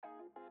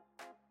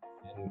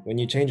And when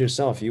you change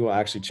yourself, you will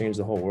actually change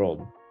the whole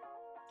world.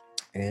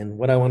 And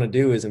what I want to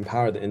do is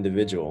empower the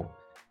individual.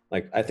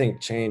 Like, I think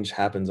change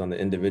happens on the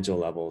individual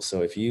level.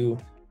 So if you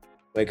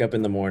wake up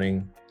in the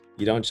morning,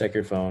 you don't check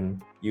your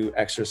phone, you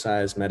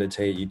exercise,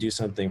 meditate, you do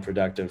something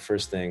productive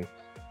first thing,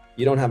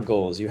 you don't have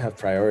goals, you have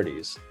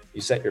priorities.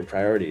 You set your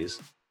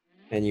priorities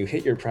and you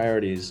hit your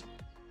priorities.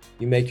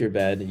 You make your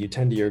bed, you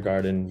tend to your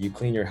garden, you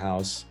clean your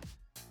house,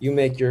 you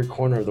make your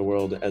corner of the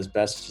world as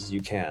best as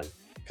you can,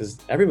 because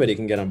everybody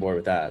can get on board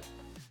with that.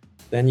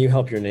 Then you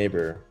help your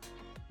neighbor,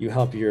 you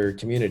help your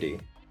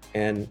community.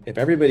 And if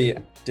everybody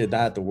did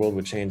that, the world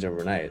would change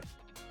overnight.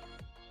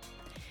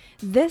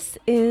 This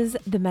is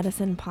the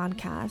Medicine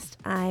Podcast.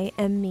 I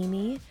am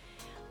Mimi,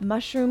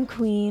 mushroom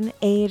queen,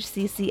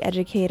 AHCC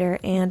educator,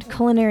 and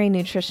culinary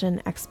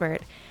nutrition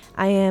expert.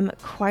 I am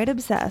quite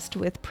obsessed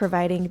with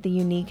providing the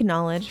unique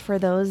knowledge for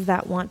those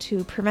that want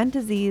to prevent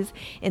disease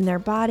in their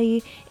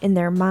body, in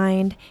their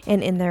mind,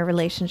 and in their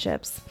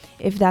relationships.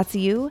 If that's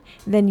you,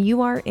 then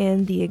you are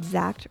in the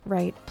exact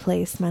right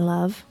place, my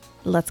love.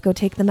 Let's go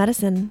take the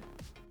medicine.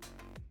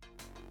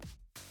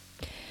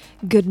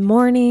 Good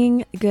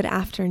morning, good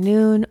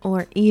afternoon,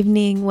 or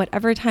evening,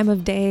 whatever time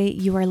of day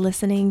you are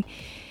listening.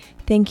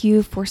 Thank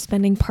you for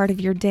spending part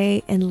of your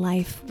day and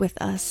life with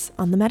us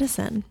on the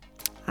medicine.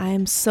 I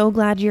am so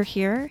glad you're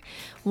here,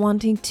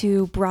 wanting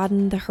to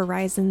broaden the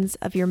horizons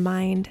of your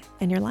mind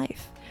and your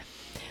life.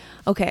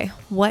 Okay,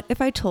 what if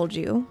I told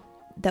you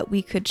that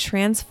we could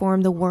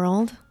transform the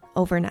world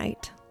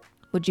overnight?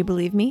 Would you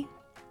believe me?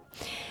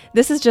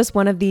 This is just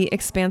one of the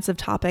expansive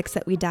topics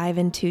that we dive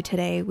into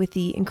today with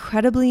the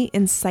incredibly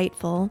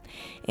insightful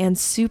and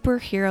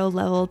superhero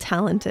level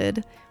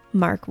talented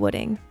Mark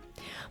Wooding.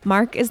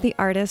 Mark is the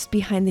artist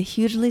behind the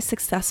hugely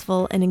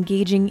successful and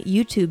engaging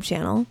YouTube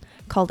channel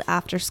called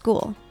After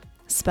Skool,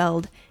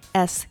 spelled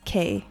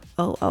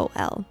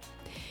SKOOL.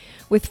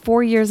 With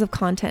 4 years of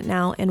content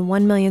now and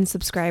 1 million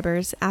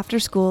subscribers, After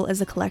Skool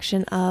is a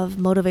collection of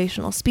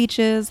motivational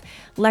speeches,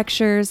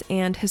 lectures,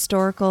 and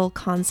historical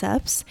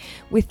concepts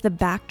with the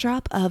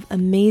backdrop of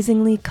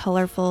amazingly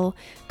colorful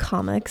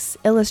comics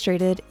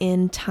illustrated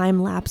in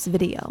time-lapse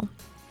video.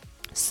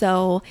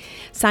 So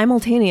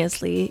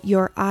simultaneously,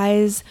 your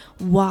eyes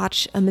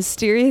watch a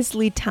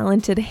mysteriously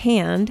talented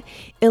hand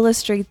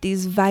illustrate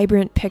these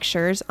vibrant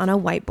pictures on a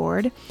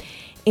whiteboard,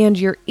 and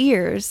your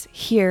ears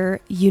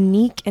hear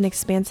unique and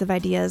expansive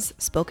ideas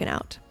spoken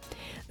out.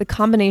 The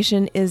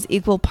combination is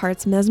equal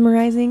parts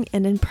mesmerizing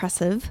and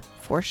impressive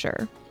for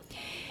sure.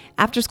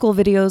 After Skool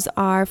videos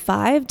are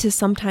 5 to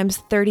sometimes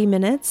 30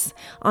 minutes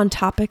on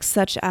topics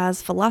such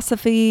as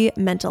philosophy,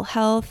 mental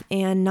health,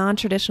 and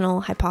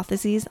non-traditional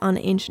hypotheses on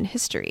ancient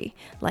history,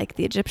 like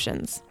the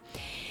Egyptians.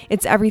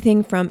 It's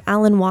everything from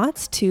Alan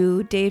Watts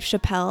to Dave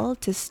Chappelle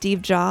to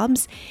Steve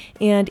Jobs,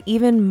 and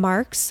even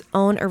Mark's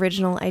own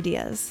original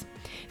ideas.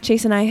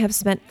 Chase and I have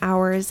spent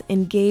hours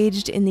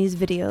engaged in these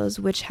videos,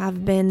 which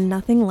have been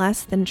nothing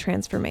less than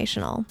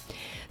transformational.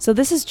 So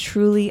this is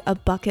truly a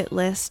bucket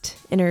list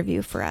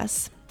interview for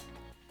us.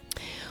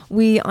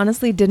 We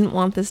honestly didn't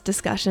want this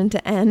discussion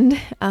to end.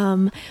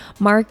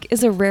 Mark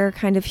is a rare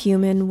kind of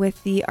human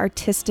with the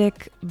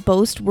artistic,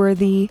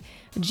 boast-worthy,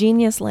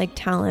 genius-like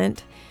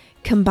talent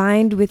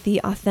combined with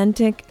the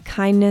authentic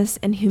kindness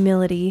and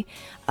humility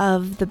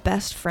of the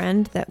best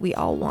friend that we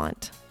all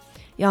want.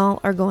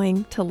 Y'all are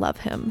going to love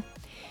him.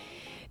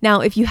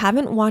 Now, if you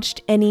haven't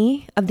watched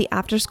any of the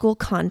After Skool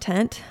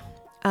content,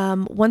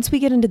 once we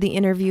get into the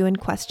interview and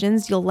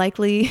questions, you'll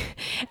likely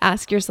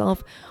ask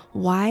yourself,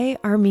 why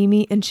are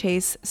Mimi and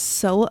Chase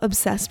so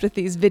obsessed with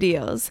these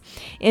videos?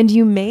 And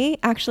you may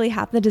actually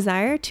have the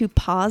desire to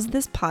pause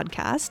this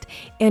podcast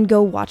and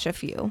go watch a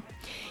few.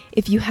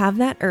 If you have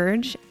that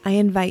urge, I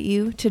invite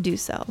you to do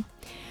so.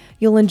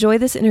 You'll enjoy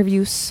this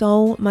interview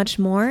so much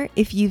more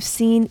if you've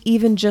seen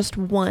even just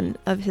one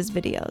of his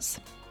videos.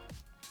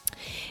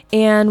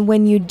 And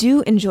when you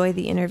do enjoy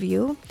the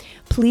interview,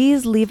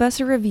 please leave us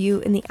a review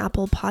in the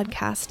Apple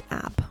Podcast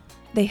app.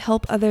 They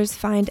help others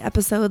find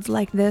episodes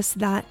like this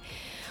that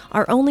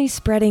are only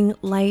spreading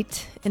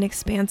light and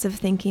expansive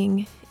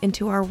thinking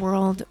into our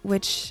world,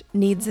 which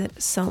needs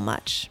it so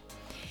much.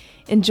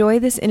 Enjoy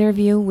this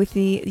interview with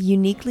the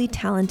uniquely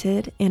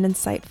talented and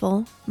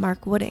insightful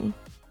Mark Wooding.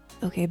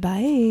 Okay,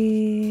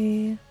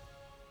 bye.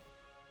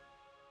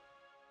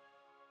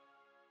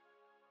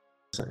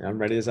 I'm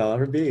ready as I'll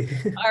ever be.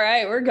 All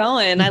right, we're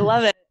going. I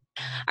love it.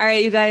 All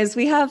right, you guys,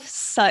 we have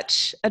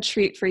such a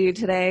treat for you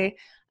today.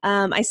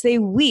 I say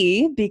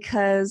we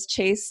because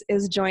Chase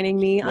is joining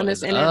me on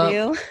this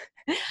interview.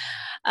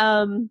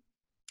 And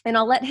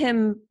I'll let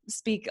him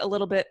speak a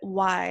little bit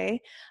why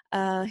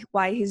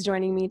he's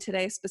joining me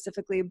today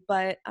specifically.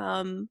 But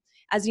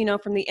as you know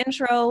from the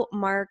intro,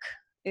 Mark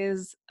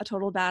is a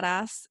total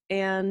badass,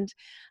 and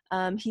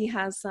he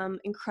has some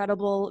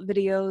incredible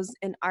videos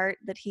and art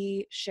that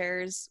he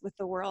shares with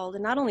the world,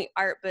 and not only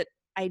art, but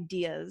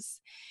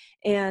ideas.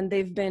 And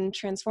they've been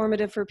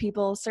transformative for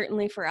people,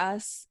 certainly for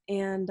us,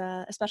 and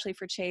especially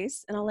for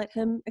Chase. And I'll let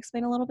him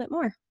explain a little bit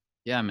more.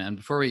 Yeah, man.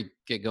 Before we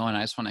get going,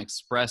 I just want to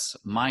express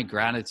my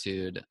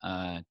gratitude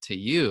to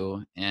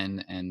you,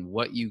 and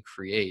what you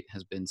create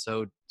has been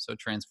so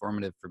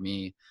transformative for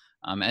me.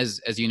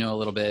 As you know a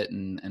little bit,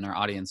 and our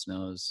audience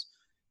knows,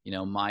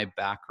 my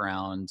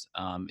background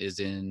is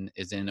in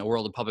a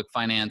world of public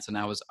finance, and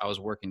I was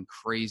working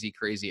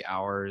crazy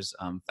hours.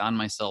 Found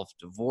myself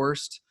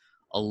divorced,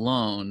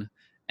 alone,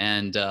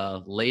 and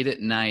late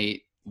at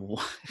night,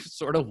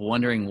 sort of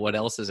wondering what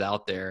else is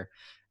out there,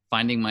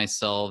 finding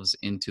myself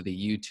into the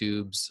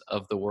YouTubes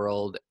of the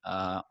world,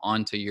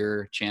 onto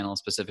your channel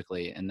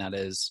specifically, and that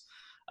is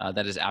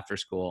After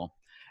School.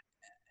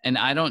 And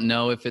I don't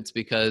know if it's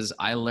because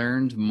I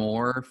learned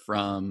more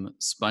from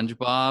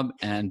SpongeBob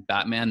and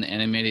Batman the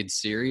animated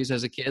series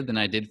as a kid than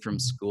I did from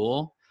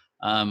school,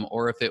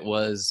 or if it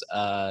was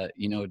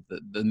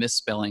the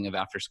misspelling of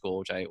After School,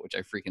 which I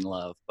freaking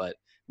love. But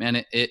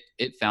man, it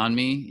found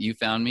me. You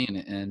found me,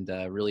 and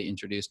really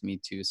introduced me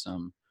to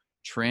some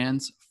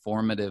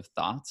transformative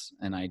thoughts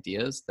and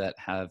ideas that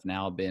have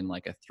now been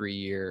like a 3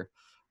 year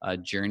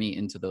journey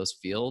into those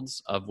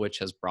fields, of which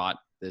has brought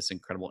this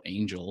incredible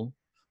angel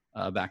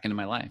back into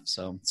my life.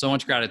 So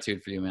much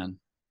gratitude for you, man.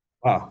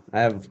 Wow,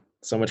 I have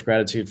so much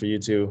gratitude for you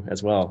too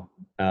as well.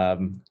 I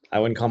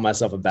wouldn't call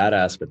myself a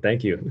badass, but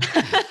thank you.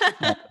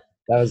 That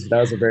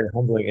was a very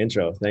humbling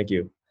intro. Thank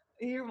you.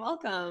 You're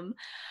welcome.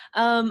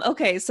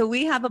 Okay, so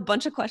we have a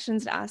bunch of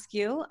questions to ask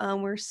you.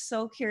 We're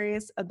so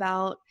curious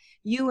about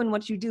you and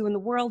what you do in the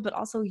world, but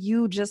also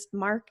you just,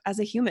 Mark, as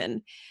a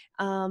human.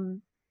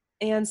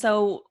 And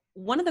so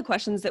one of the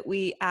questions that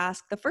we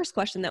ask, the first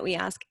question that we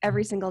ask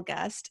every single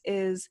guest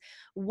is,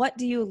 what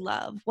do you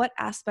love? What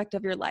aspect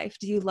of your life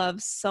do you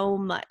love so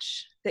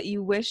much that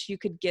you wish you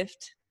could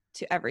gift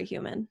to every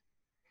human?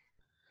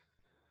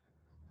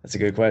 That's a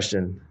good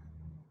question.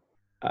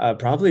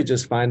 Probably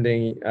just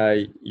finding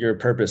your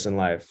purpose in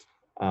life.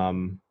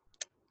 Um,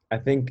 I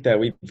think that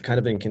we've kind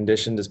of been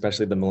conditioned,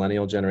 especially the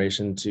millennial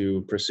generation,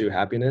 to pursue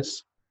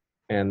happiness,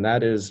 and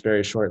that is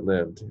very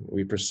short-lived.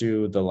 We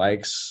pursue the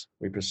likes,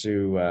 we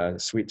pursue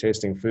sweet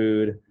tasting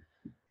food,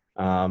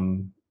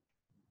 um,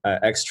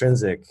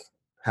 extrinsic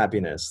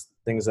happiness,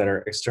 things that are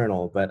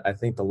external. But I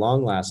think the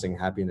long-lasting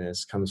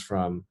happiness comes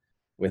from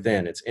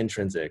within. It's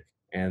intrinsic,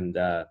 and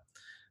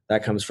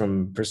that comes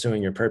from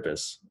pursuing your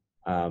purpose.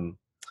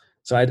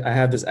 So I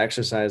have this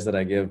exercise that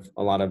I give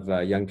a lot of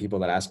young people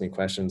that ask me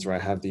questions, where I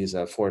have these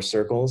four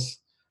circles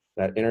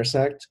that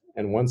intersect,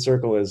 and one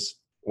circle is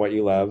what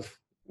you love,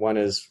 one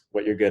is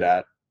what you're good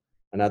at,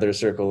 another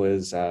circle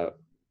is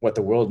what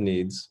the world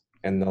needs,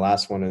 and the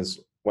last one is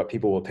what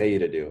people will pay you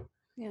to do.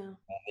 Yeah.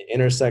 The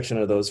intersection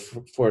of those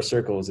four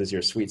circles is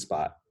your sweet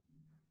spot,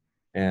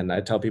 and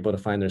I tell people to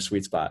find their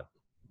sweet spot.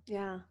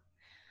 Yeah.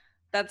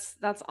 That's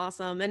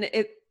awesome. And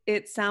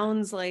it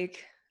sounds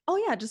like, oh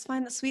yeah, just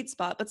find the sweet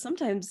spot, but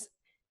sometimes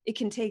it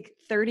can take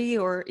 30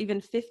 or even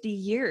 50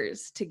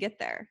 years to get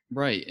there.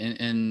 Right.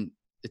 And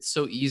it's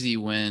so easy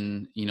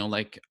when,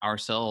 like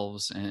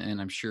ourselves, and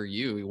I'm sure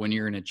you, when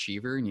you're an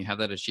achiever and you have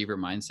that achiever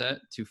mindset,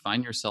 to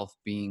find yourself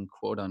being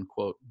quote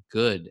unquote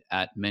good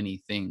at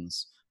many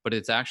things. But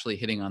it's actually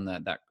hitting on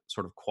that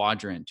sort of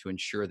quadrant to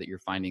ensure that you're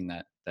finding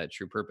that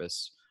true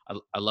purpose.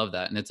 I love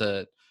that. And it's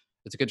a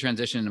good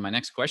transition into my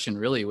next question,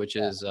 really, which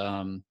is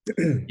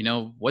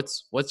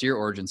what's your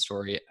origin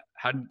story?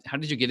 How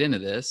did you get into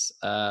this?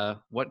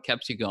 What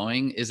kept you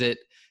going? Is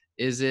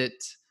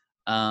it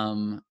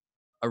um,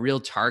 a real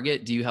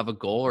target? Do you have a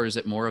goal, or is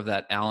it more of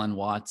that Alan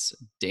Watts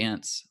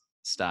dance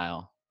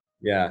style?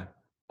 Yeah.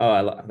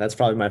 Oh, that's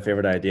probably my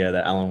favorite idea,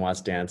 the Alan Watts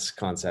dance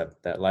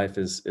concept, that life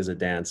is a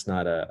dance,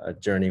 not a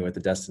journey with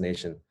a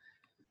destination.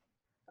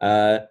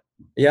 Uh,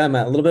 yeah, a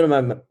little bit of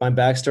my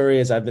backstory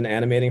is I've been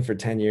animating for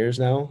 10 years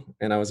now,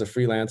 and I was a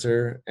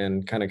freelancer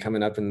and kind of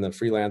coming up in the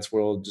freelance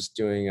world, just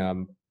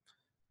doing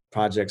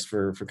projects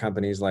for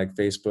companies like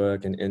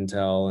Facebook and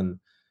Intel, and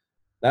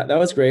that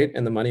was great,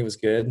 and the money was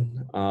good.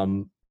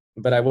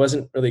 But I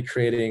wasn't really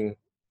creating.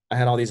 I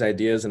had all these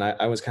ideas, and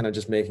I was kind of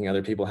just making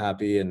other people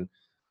happy, and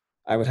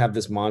I would have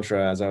this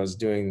mantra as I was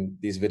doing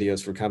these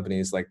videos for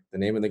companies, like the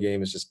name of the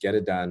game is just get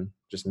it done.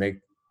 Just make.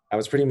 I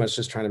was pretty much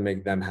just trying to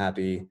make them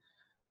happy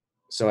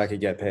so I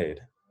could get paid.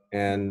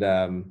 And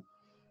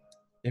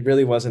it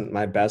really wasn't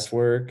my best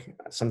work.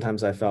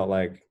 Sometimes I felt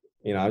like,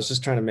 I was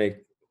just trying to make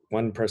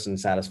one person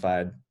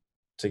satisfied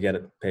to get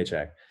a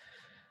paycheck.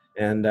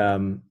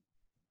 And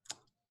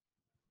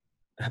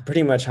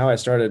pretty much how I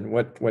started,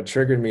 what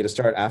triggered me to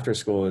start After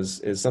School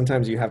is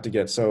sometimes you have to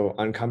get so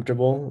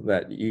uncomfortable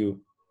that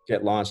you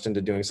get launched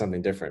into doing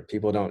something different.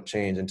 People don't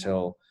change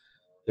until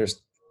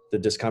there's the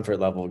discomfort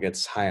level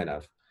gets high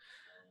enough.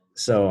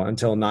 So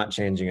until not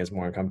changing is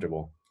more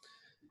uncomfortable.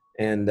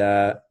 And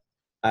a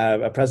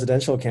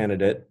presidential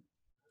candidate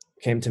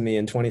came to me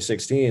in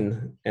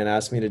 2016 and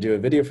asked me to do a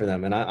video for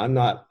them. And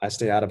I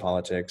stay out of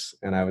politics.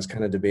 And I was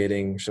kind of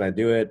debating, should I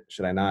do it?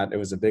 Should I not? It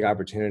was a big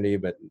opportunity,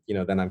 but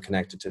then I'm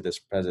connected to this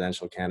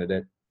presidential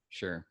candidate.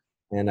 Sure.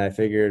 And I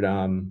figured,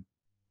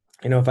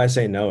 if I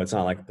say no, it's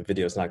not like the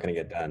video's not going to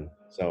get done.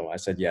 So I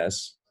said,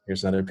 yes,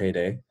 here's another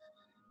payday.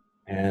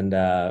 And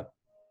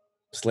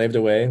slaved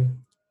away.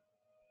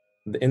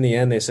 In the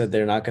end, they said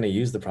they're not going to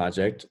use the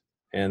project,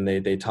 and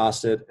they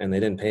tossed it and they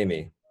didn't pay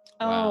me.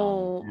 Wow.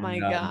 Oh my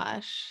And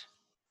gosh.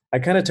 I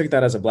kind of took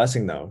that as a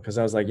blessing though, because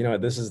I was like, you know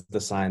what, this is the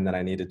sign that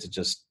I needed to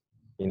just,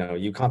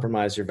 you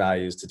compromise your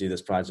values to do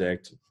this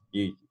project.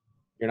 You're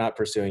not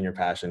pursuing your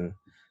passion.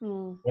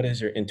 Hmm. What is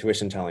your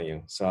intuition telling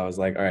you? So I was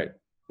like, all right,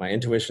 my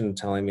intuition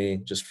telling me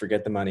just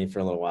forget the money for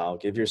a little while,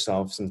 give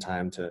yourself some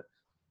time to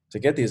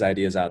get these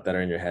ideas out that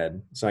are in your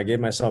head. So I gave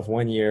myself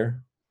 1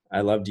 year.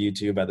 I loved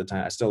YouTube at the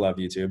time. I still love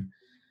YouTube.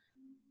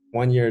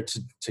 1 year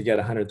to get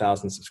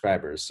 100,000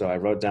 subscribers. So I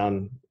wrote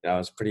down, I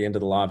was pretty into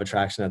the law of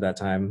attraction at that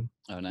time,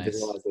 Oh, nice.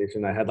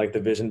 visualization. I had like the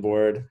vision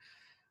board.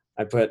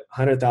 I put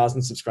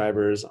 100,000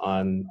 subscribers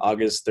on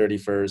August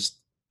 31st,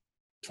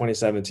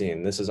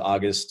 2017. This is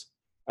August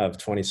of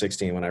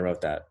 2016 when I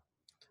wrote that.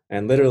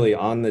 And literally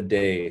on the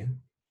day,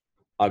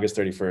 August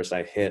 31st,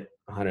 I hit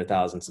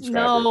 100,000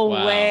 subscribers. No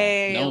Wow.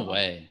 way. No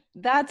way.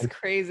 That's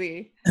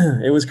crazy.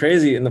 It was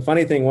crazy. And the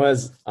funny thing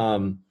was,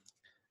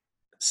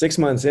 6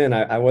 months in,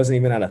 I wasn't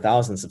even at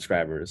 1,000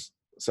 subscribers.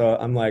 So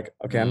I'm like,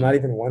 okay, I'm not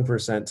even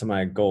 1% to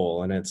my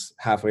goal, and it's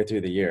halfway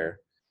through the year.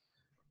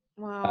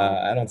 Wow.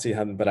 I don't see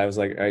how, but I was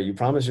like, all right, you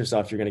promised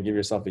yourself you're going to give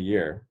yourself a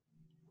year.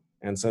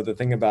 And so the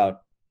thing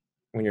about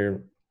when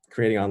you're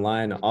creating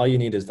online, all you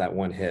need is that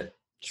one hit.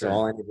 So Sure.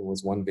 all I needed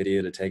was one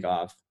video to take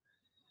off.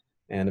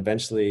 And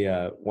eventually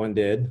one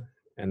did.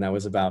 And that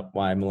was about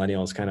why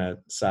millennials kind of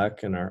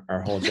suck and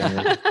our whole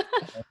generation.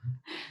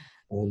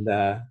 And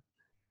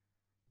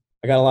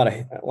I got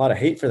a lot of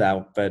hate for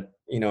that, but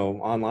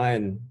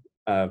online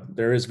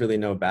there is really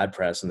no bad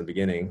press in the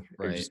beginning.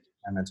 You're Right. just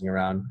commenting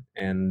around,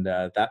 and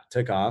that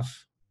took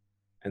off.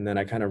 And then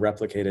I kind of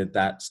replicated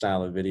that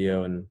style of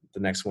video, and the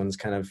next ones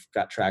kind of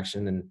got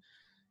traction. And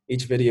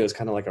each video is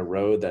kind of like a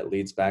road that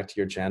leads back to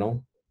your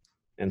channel.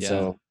 And Yeah.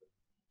 so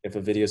if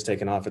a video is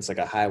taken off, it's like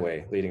a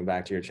highway leading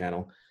back to your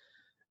channel.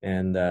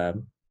 And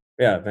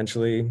yeah,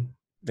 eventually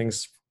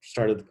things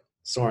started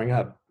soaring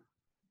up.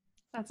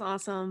 That's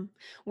awesome.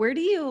 Where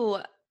do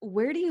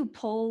you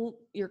pull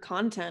your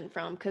content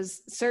from?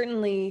 Because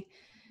certainly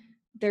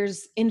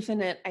there's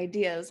infinite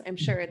ideas, I'm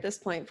sure, at this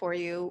point for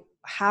you.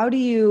 How do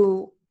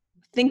you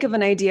think of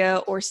an idea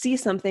or see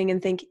something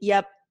and think,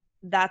 yep,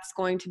 that's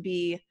going to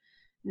be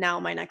now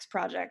my next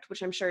project,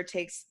 which I'm sure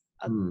takes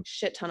a Hmm.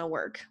 shit ton of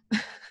work.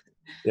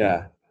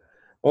 Yeah.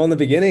 Well, in the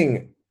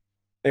beginning,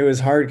 it was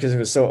hard because it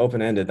was so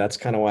open-ended. That's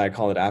kind of why I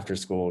call it after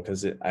school,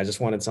 because I just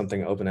wanted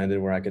something open-ended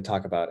where I could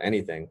talk about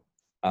anything.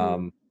 Mm.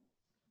 Um,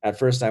 at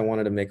first, I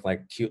wanted to make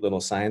like cute little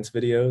science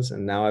videos,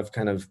 and now I've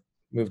kind of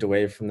moved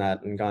away from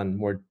that and gone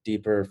more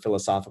deeper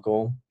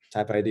philosophical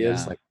type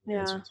ideas, Yeah. like Yeah,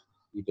 answers to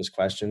deepest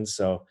questions.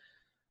 So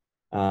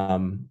those are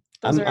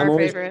I'm our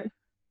always favorite.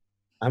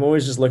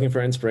 just looking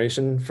for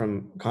inspiration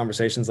from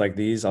conversations like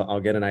these. I'll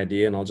get an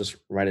idea and I'll just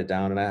write it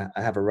down, and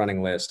I have a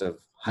running list of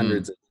Hmm.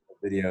 hundreds of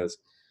videos.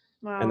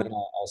 And Wow. then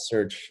I'll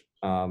search,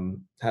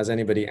 has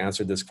anybody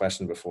answered this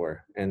question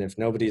before? And if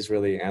nobody's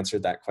really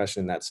answered that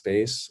question in that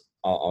space,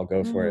 I'll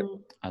go for it.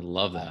 Mm, I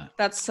love that.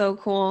 that's so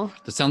cool.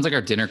 That sounds like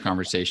our dinner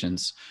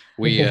conversations.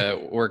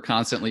 We're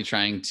constantly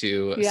trying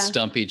to Yeah.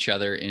 stump each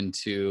other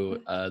into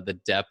the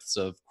depths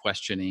of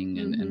questioning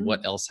and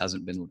what Mhm. else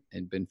hasn't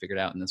been figured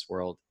out in this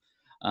world.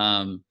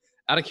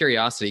 Out of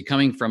curiosity,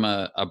 coming from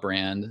a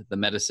brand, the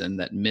medicine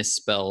that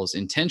misspells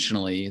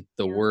intentionally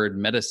the Yeah. word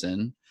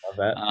medicine. Love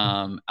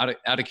that.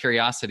 Out of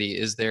curiosity,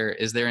 is there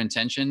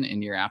intention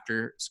in your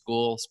after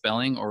school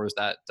spelling, or was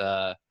that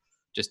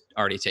just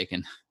already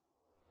taken?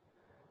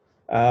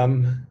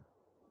 Um,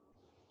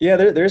 yeah,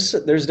 there's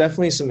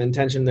definitely some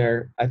intention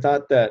there. I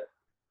thought that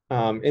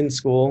in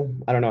school,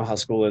 I don't know how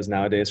school is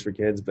nowadays for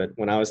kids, but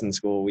when I was in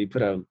school, we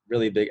put a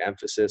really big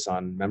emphasis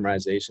on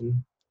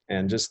memorization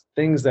and just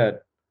things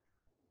that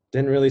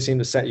didn't really seem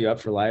to set you up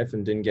for life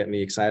and didn't get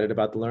me excited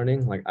about the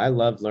learning. Like I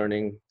loved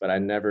learning, but I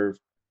never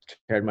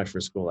cared much for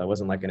school. I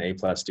wasn't like an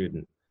A+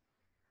 student.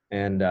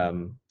 And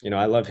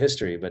I love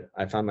history, but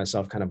I found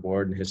myself kind of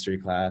bored in history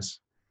class.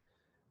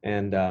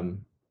 And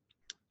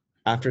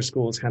after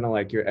school is kind of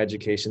like your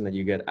education that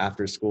you get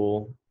after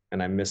school.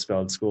 And I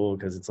misspelled school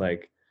because it's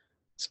like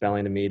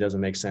spelling to me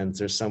doesn't make sense.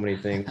 There's so many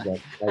things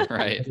that like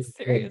Right.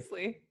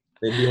 Seriously.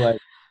 they'd be like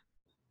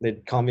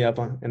they'd call me up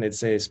and they'd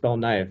say spell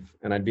knife,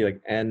 and I'd be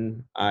like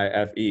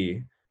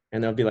Nife,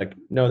 and they'll be like,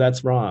 no,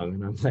 that's wrong.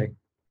 And I'm like,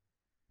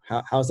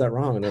 how's that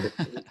wrong? And they're like,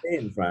 there's an A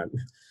in front.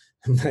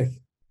 I'm like,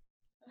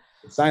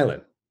 it's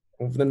silent.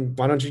 Well, then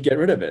why don't you get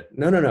rid of it?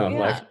 No.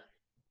 Like Yeah,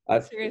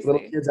 little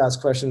seriously. kids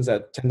ask questions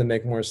that tend to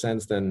make more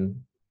sense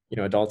than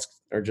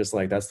adults are just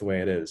like, that's the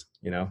way it is.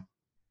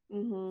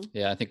 Mhm.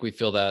 Yeah, I think we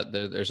feel that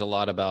there's a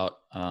lot about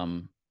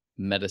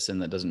medicine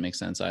that doesn't make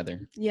sense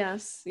either.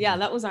 Yes. Yeah,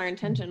 that was our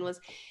intention,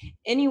 was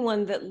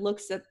anyone that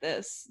looks at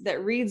this,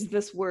 that reads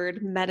this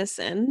word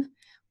medicine,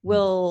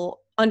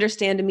 will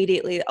understand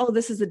immediately, oh,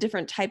 this is a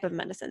different type of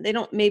medicine. They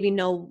don't maybe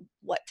know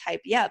what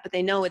type yet, but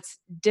they know it's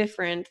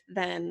different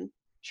than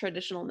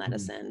traditional Mhm.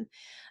 medicine.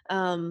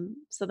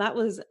 So that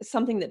was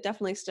something that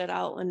definitely stood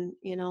out when,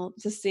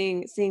 just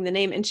seeing the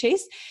name. And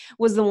Chase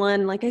was the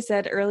one, like I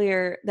said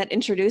earlier, that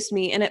introduced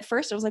me. And at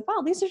first I was like,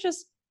 wow,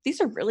 these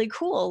are really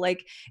cool.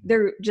 Like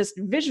they're just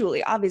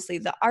visually, obviously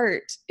the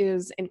art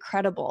is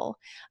incredible.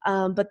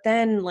 But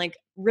then like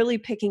really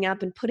picking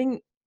up and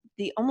putting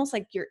the almost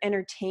like you're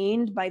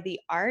entertained by the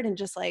art and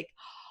just like,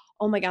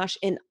 oh my gosh,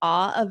 in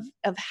awe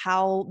of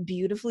how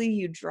beautifully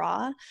you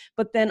draw,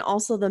 but then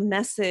also the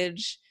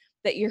message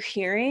that you're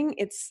hearing.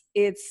 It's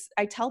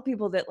I tell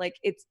people that like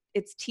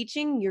it's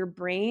teaching your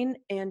brain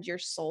and your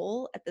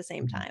soul at the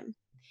same Mhm. time.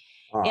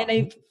 And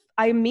Aw,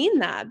 I mean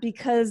that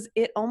because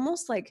it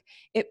almost like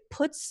it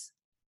puts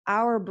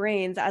our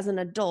brains as an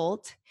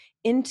adult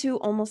into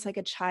almost like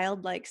a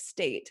childlike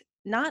state,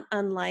 not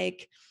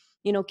unlike,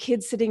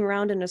 kids sitting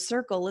around in a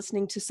circle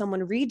listening to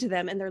someone read to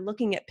them and they're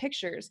looking at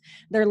pictures.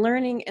 They're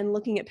learning and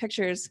looking at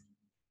pictures.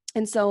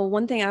 And so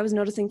one thing I was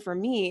noticing for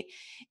me,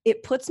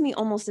 it puts me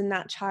almost in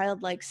that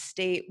childlike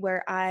state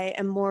where I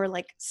am more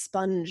like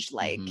sponge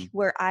like, Mm-hmm.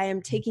 where I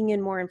am taking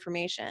in more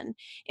information.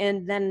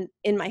 And then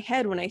in my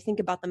head, when I think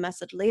about the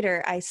message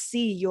later, I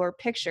see your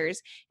pictures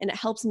and it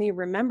helps me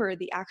remember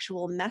the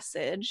actual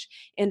message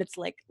and it's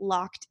like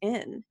locked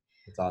in.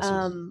 that's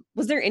awesome.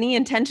 Was there any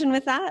intention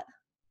with that?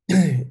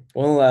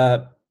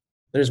 Well,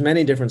 there's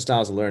many different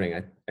styles of learning.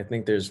 I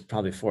think there's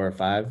probably 4 or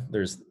 5.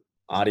 There's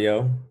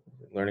audio,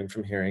 learning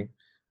from hearing.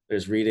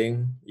 There's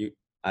reading.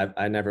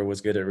 I never was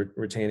good at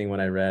retaining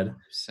what I read.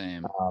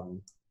 Same.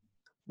 Um,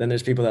 then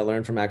there's people that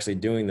learn from actually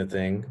doing the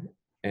thing,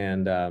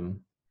 and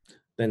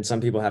then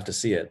some people have to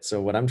see it. So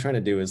what I'm trying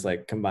to do is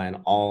like combine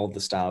all the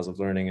styles of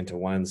learning into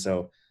one.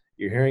 So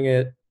you're hearing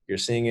it, you're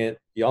seeing it.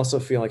 You also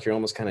feel like you're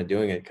almost kind of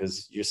doing it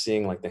because you're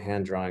seeing like the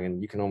hand drawing,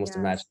 and you can almost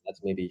imagine Yes.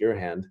 that's maybe your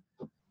hand.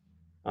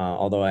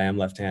 Although I am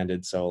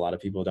left-handed, so a lot of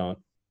people don't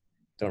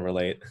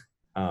relate.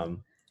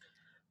 Um,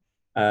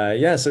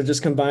 yeah, so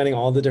just combining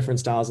all the different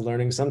styles of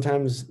learning.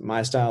 Sometimes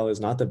my style is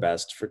not the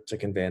best for to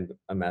convey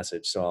a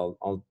message, so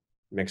I'll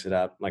mix it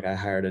up. Like I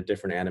hired a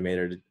different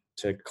animator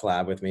to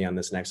collab with me on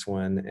this next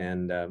one,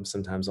 and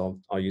sometimes I'll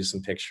use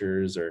some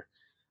pictures or,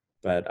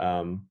 but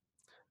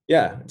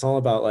yeah, it's all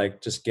about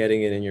like just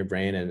getting it in your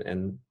brain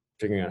and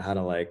figuring out how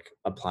to like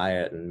apply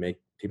it and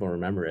make people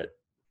remember it.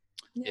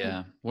 Yeah.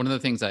 Yeah, one of the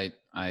things I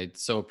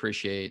so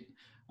appreciate,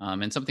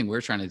 and something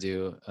we're trying to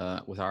do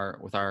with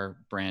our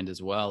brand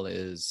as well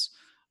is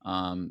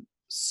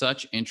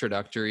such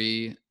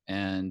introductory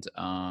and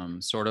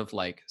sort of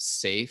like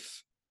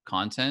safe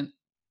content.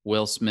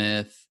 Will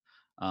Smith,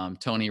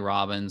 Tony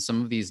Robbins,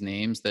 some of these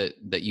names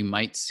that you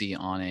might see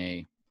on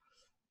a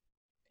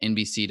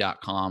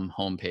NBC.com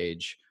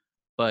homepage,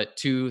 but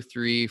 2,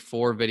 3,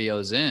 4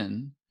 videos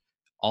in,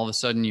 all of a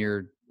sudden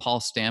you're Paul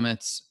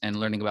Stamets and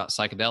learning about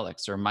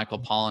psychedelics, or Michael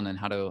Pollan and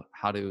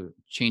how to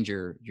change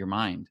your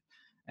mind.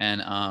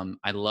 And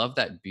I love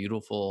that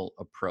beautiful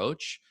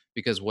approach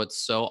because what's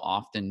so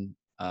often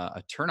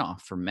a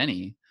turnoff for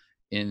many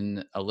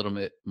in a little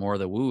bit more of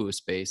the woo woo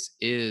space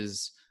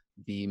is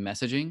the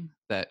messaging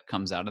that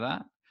comes out of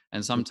that.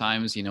 And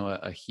sometimes,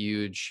 a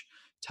huge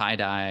tie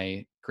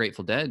dye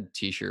Grateful Dead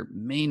T-shirt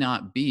may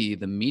not be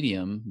the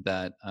medium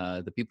that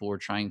the people we're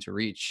trying to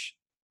reach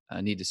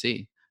need to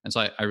see. And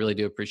so I really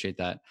do appreciate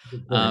that.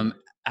 Good point. Um,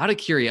 Out of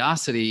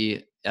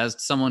curiosity, as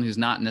someone who's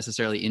not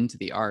necessarily into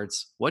the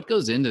arts, what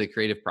goes into the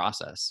creative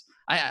process?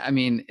 I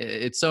mean,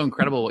 it's so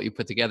incredible what you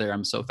put together.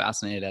 I'm so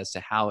fascinated as to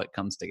how it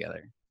comes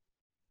together.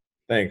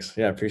 Thanks.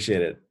 Yeah,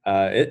 appreciate it.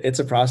 It's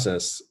a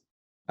process.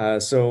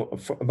 So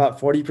about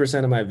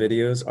 40% of my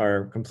videos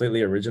are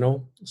completely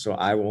original. So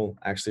I will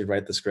actually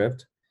write the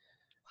script,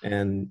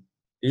 and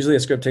usually a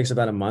script takes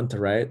about a month to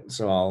write.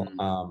 So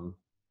Mm.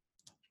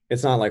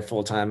 it's not like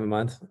full time a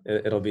month.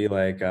 It'll be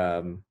like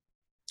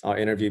I'll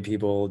interview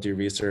people, do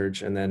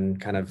research, and then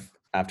kind of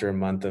after a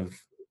month of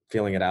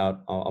feeling it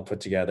out, I'll put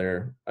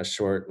together a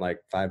short like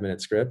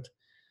 5-minute script,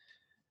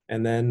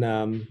 and then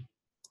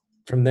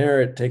from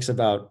there it takes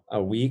about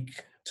a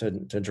week to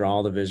draw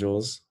all the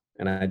visuals,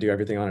 and I do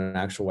everything on an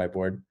actual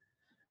whiteboard.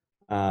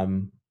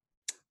 Um,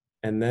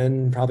 and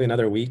then probably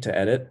another week to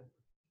edit.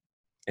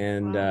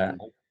 And Wow. Mm.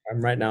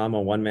 I'm right now I'm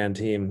a one man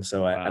team,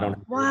 so I don't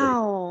Wow, have anybody.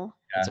 Wow.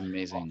 that's Yeah,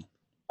 amazing.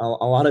 a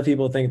lot of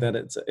people think that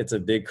it's a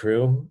big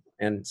crew,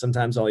 and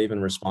sometimes I'll even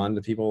respond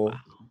to people Wow.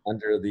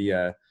 under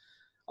the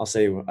I'll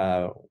say,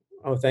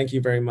 "Oh, thank you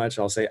very much."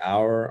 I'll say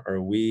 "our"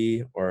 or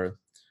 "we" or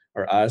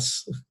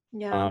 "us."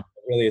 Yeah.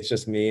 Really, it's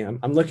just me.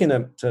 I'm looking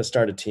to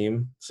start a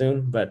team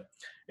soon, but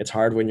it's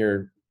hard when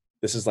you're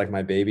this is like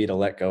my baby to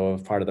let go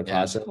of part of the Yeah.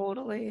 process.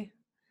 Totally.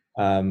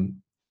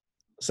 Um,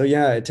 so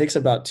yeah, it takes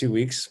about 2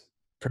 weeks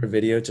per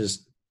video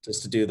just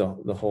to do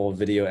the whole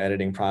video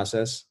editing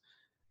process.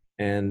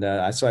 And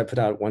so I put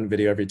out one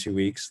video every 2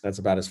 weeks. That's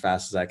about as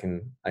fast as I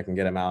can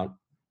get them out.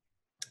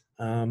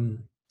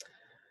 Um,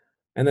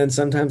 And then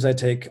sometimes I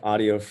take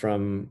audio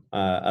from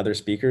other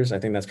speakers. I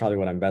think that's probably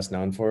what I'm best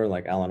known for,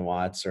 like Alan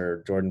Watts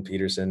or Jordan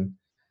Peterson.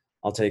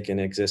 I'll take an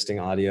existing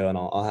audio and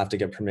I'll have to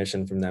get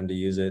permission from them to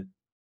use it.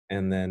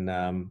 And then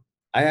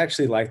I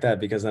actually like that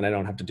because then I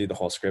don't have to do the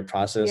whole script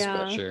process.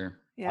 But Yeah. Sure.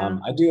 Yeah.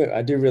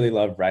 I do really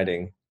love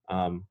writing.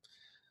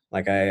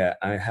 Like I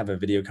have a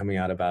video coming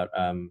out about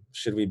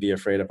should we be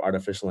afraid of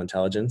artificial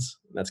intelligence?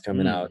 That's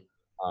coming out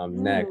Mm,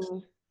 next.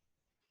 Mm.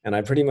 And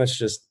I pretty much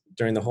just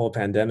during the whole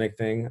pandemic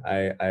thing,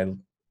 I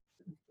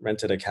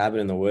rented a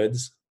cabin in the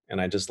woods and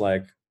I just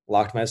like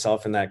locked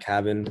myself in that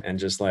cabin and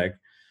just like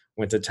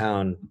went to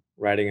town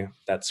writing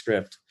that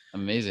script.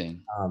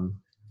 amazing. Um,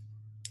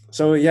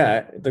 so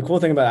yeah, the cool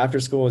thing about After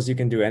School is you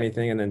can do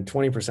anything, and then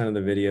 20% of the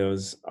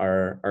videos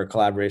are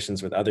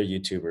collaborations with other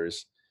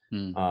YouTubers.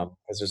 Mm,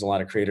 Because there's a lot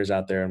of creators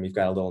out there, and we've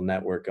got a little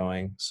network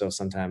going. So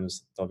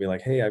sometimes they'll be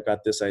like, "Hey, I've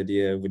got this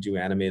idea. Would you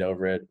animate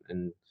over it?"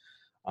 And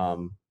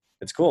um,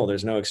 it's cool.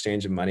 There's no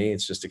exchange of money.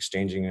 It's just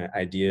exchanging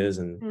ideas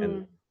and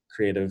Mm.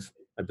 creative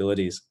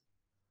abilities.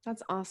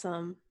 That's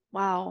awesome.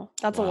 Wow,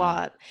 that's a wow.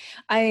 lot.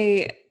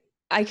 I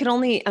I can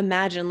only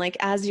imagine, like,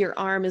 as your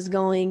arm is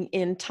going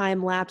in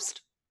time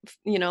lapsed,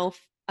 you know,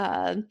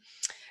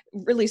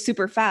 really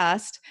super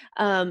fast.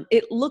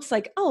 It looks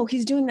like, oh,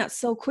 he's doing that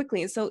so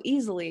quickly and so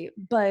easily,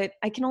 but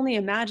I can only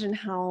imagine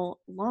how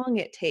long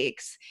it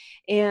takes.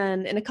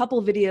 And in a couple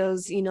of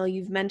videos,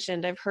 you've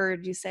mentioned, I've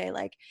heard you say,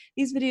 like,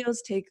 these videos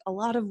take a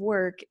lot of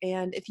work,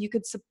 and if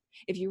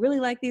you really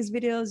like these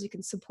videos, you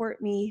can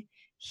support me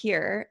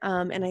here.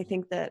 And I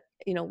think that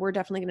we're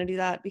definitely going to do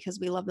that because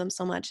we love them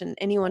so much, and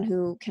anyone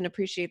who can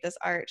appreciate this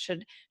art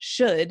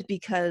should,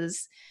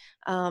 because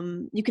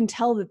you can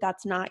tell that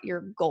that's not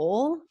your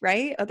goal,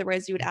 right?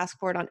 Otherwise you would ask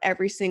for it on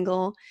every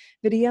single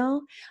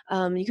video.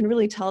 You can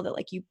really tell that,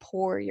 like, you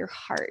pour your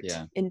heart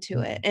Yeah.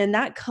 into it, and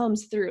that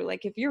comes through.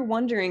 Like, if you're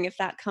wondering if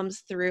that comes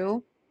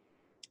through,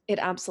 it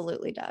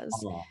absolutely does.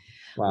 Oh,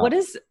 what wow.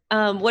 is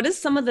what is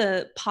some of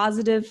the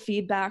positive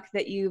feedback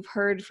that you've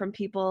heard from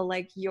people,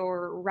 like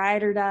your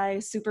ride or die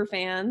super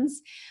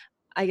fans,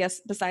 I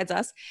guess, besides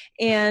us?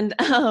 And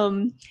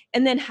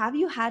then, have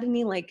you had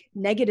any, like,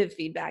 negative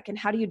feedback, and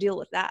how do you deal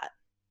with that?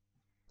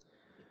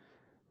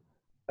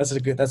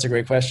 That's a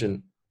great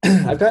question.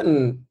 I've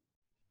gotten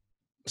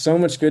so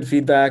much good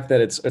feedback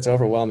that it's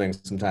overwhelming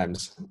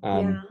sometimes.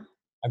 Yeah.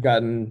 I've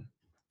gotten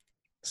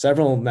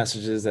several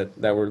messages that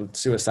were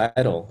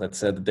suicidal, that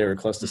said that they were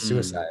close to Mm,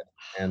 suicide,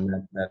 and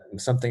that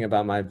something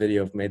about my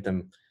video made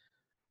them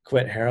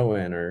quit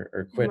heroin or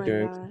Oh quit my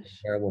doing something gosh.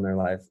 terrible in their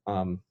life.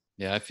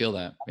 yeah, I feel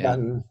that. I've Yeah.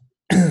 gotten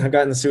I've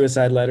gotten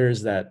suicide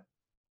letters that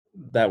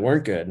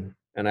weren't good,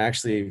 and I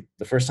actually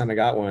the first time I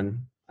got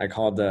one, I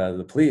called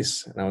the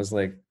police and I was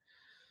like,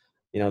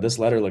 this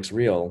letter looks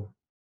real,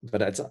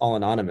 but it's all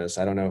anonymous.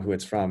 I don't know who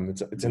it's from.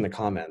 It's in the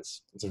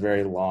comments. It's a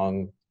very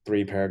long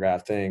 3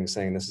 paragraph thing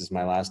saying this is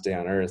my last day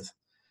on earth.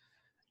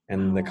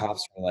 And the Wow.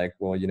 cops were like,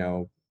 well,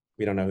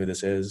 we don't know who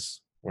this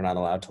is. We're not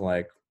allowed to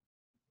like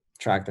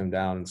track them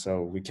down,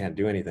 so we can't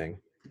do anything.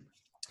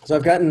 So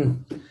I've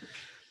gotten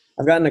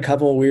a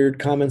couple weird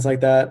comments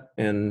like that,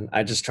 and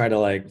I just try to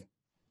like,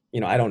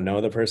 I don't know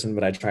the person,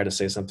 but I try to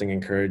say something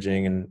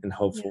encouraging and Yeah.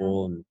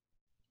 hopeful.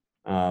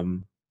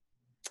 And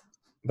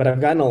but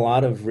I've gotten a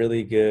lot of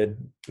really good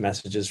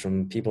messages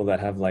from people that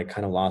have like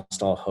kind of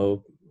lost all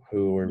hope,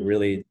 who were Mhm.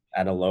 really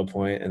at a low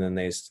point, and then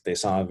they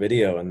saw a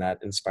video and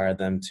that inspired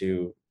them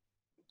to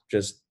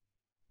just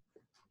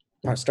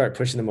start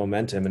pushing the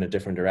momentum in a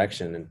different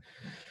direction. And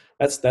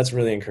that's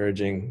really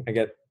encouraging. I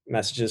get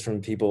messages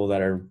from people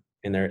that are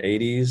in their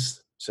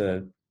 80s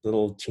to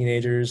little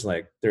teenagers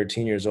like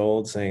 13 years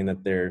old saying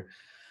that they're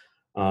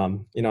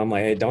I'm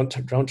like, hey, don't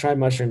try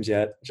mushrooms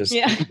yet. Just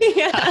Yeah.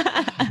 Yeah.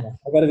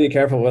 I got to be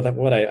careful with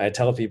what I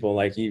tell people.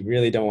 Like, you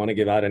really don't want to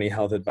give out any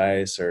health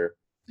advice or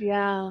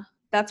Yeah.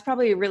 That's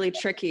probably really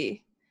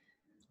tricky.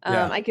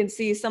 yeah. I can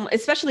see some,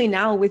 especially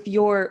now with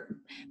your,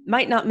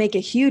 might not make a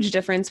huge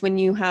difference when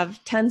you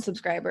have 10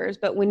 subscribers,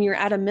 but when you're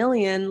at 1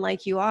 million,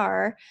 like you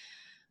are,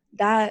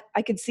 that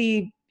I could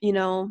see,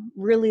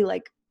 really,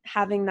 like,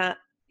 having that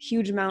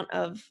huge amount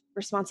of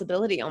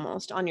responsibility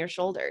almost on your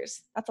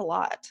shoulders. That's a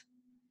lot.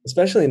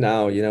 Especially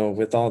now,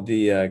 with all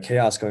the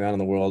chaos going on in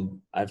the world,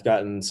 I've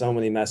gotten so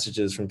many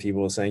messages from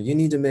people saying you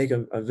need to make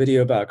a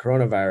video about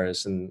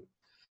coronavirus, and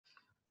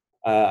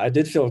I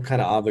did feel kind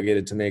of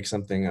obligated to make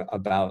something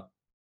about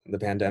the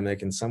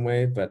pandemic in some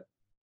way. But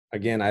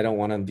again, I don't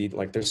want to be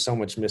like, there's so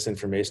much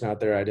misinformation out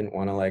there. I didn't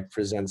want to like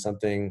present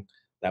something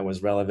that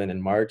was relevant in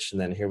March,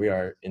 and then here we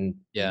are in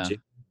Yeah.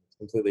 June. It's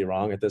completely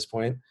wrong at this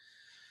point.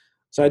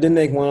 So I did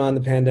make one on the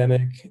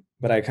pandemic,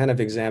 but I kind of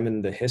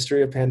examined the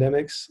history of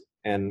pandemics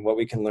and what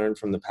we can learn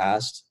from the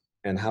past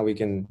and how we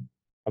can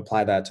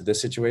apply that to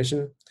this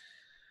situation.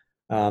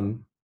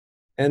 Um,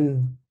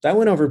 and that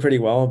went over pretty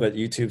well, but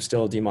YouTube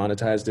still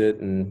demonetized it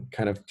and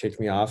kind of kicked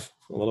me off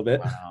a little bit.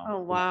 Wow. Oh,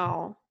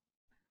 wow.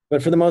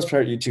 But for the most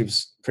part,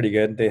 YouTube's pretty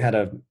good. They had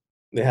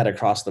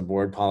across the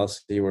board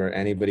policy where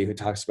anybody who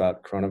talks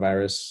about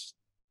coronavirus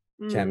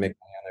can't Mm. make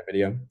money on their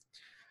video,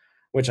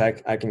 which I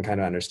can kind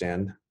of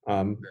understand.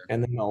 Sure.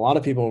 And then a lot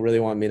of people really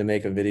want me to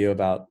make a video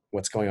about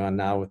what's going on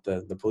now with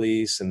the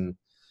police, and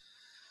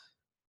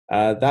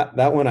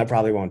that one I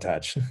probably won't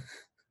touch.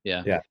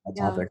 Yeah. Yeah, that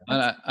Yeah. topic.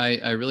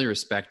 I really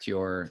respect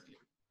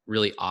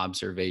really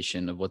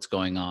observation of what's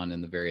going on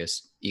in the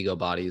various ego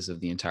bodies of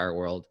the entire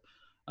world.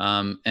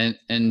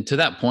 And to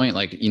that point,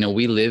 like, you know,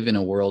 we live in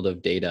a world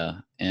of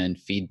data and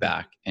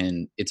feedback,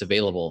 and it's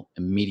available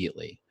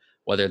immediately,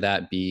 whether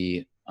that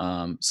be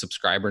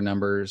subscriber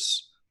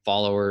numbers,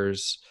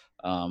 followers,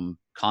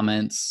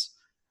 comments.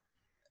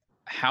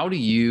 How do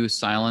you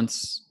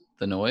silence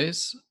the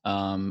noise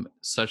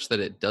such that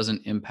it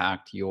doesn't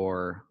impact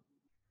your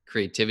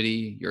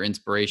creativity, your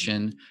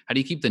inspiration? How do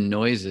you keep the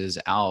noises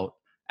out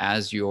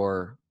as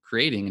you're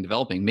creating and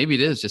developing? Maybe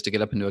it is just to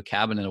get up into a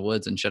cabin in the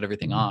woods and shut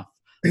everything off.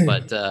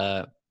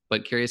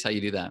 But curious how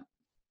you do that.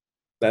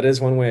 That is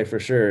one way for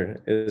sure.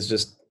 Is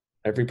just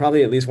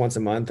probably at least once a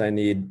month, I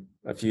need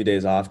a few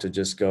days off to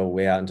just go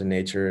way out into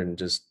nature and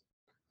just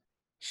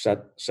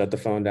shut the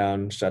phone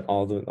down, shut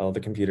all the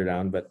computer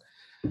down. But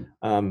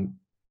um,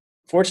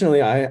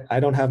 fortunately, I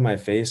don't have my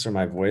face or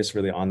my voice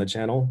really on the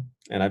channel,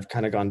 and I've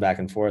kind of gone back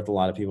and forth. A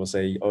lot of people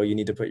say, "Oh, you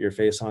need to put your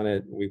face on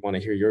it. We want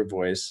to hear your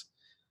voice."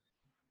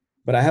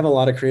 But I have a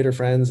lot of creator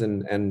friends,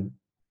 and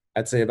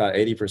I'd say about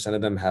 80%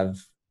 of them have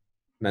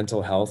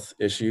mental health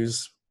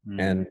issues, Mm,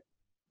 and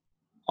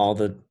all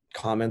the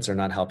comments are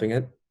not helping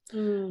it.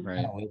 Mm,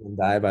 right. Live and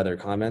die by their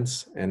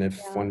comments. And if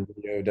yeah. one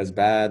video does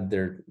bad,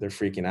 they're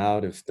freaking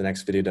out. If the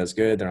next video does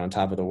good, they're on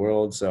top of the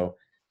world. So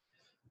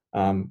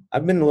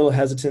I've been a little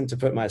hesitant to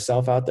put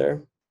myself out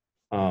there.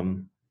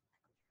 Um,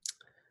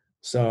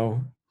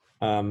 so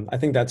I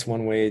think that's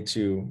one way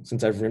to,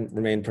 since I've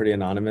remained pretty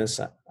anonymous,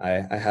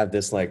 I have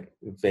this like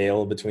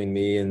veil between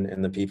me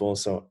and the people.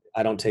 So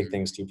I don't take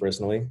things too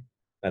personally.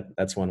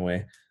 That's one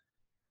way.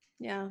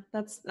 Yeah,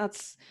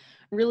 that's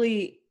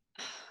really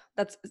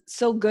that's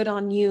so good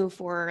on you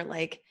for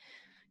like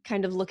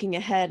kind of looking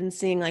ahead and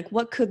seeing like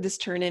what could this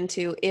turn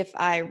into if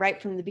I right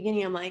from the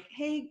beginning I'm like,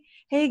 hey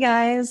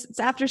guys, it's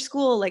after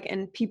school, like,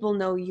 and people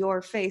know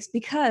your face,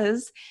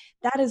 because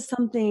that is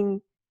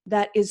something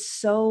that is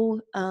so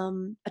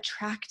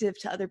attractive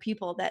to other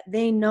people, that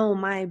they know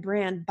my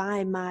brand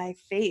by my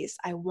face.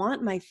 I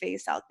want my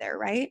face out there,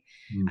 right?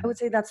 I would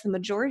say that's the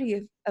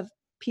majority of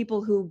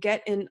people who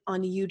get in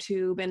on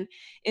YouTube and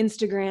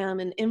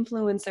Instagram and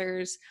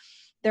influencers.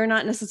 They're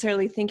not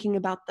necessarily thinking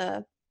about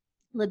the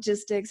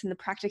logistics and the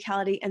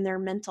practicality and their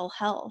mental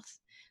health.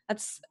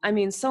 That's, I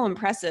mean, so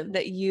impressive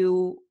that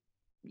you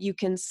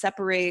can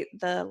separate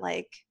the,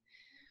 like,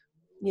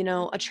 you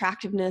know,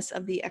 attractiveness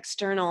of the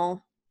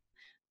external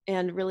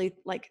and really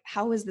like,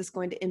 how is this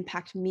going to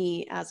impact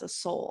me as a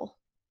soul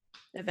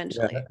Yeah.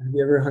 eventually? Have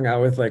you ever hung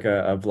out with like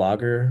a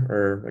vlogger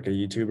or like a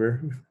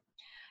YouTuber?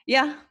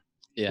 Yeah.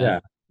 Yeah.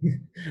 Yeah.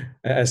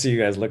 I see you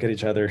guys look at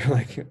each other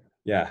like,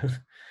 yeah.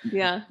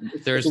 Yeah.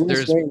 It's a little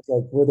There's strange.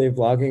 Like, were they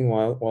vlogging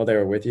while they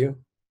were with you?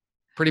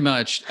 pretty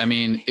much, I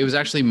mean, it was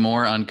actually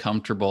more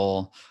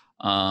uncomfortable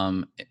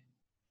um,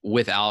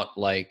 without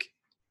like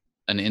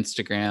an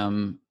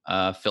Instagram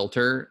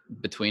filter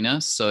between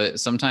us. So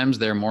sometimes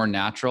they're more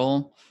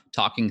natural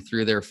talking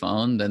through their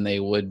phone than they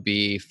would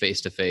be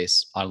face to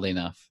face, oddly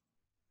enough.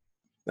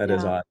 That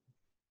is Yeah. odd.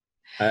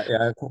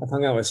 Yeah, I've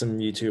hung out with some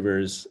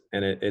YouTubers,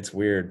 and it's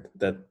weird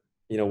that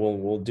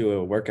we'll do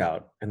a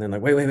workout, and then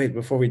like, wait,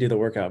 before we do the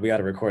workout, we got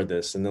to record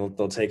this, and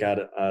they'll take out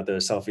their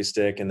selfie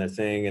stick and their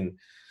thing, and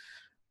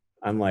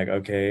I'm like,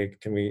 okay,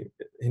 can we?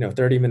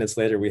 30 minutes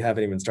later, we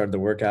haven't even started the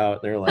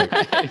workout. And they're like,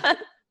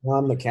 well,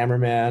 I'm the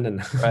cameraman,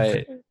 and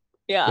Right.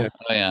 Yeah.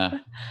 Oh yeah.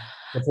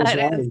 the That is.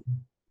 personality.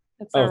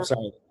 That's Oh, a,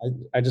 sorry.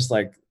 I just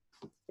like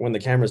when the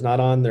camera's not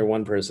on, they're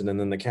one person, and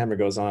then the camera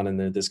goes on, and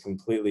they're this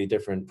completely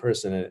different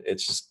person.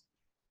 It's just,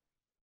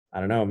 I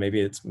don't know.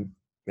 Maybe it's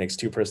makes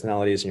two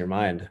personalities in your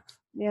mind.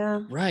 yeah.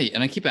 Right.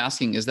 And I keep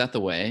asking, is that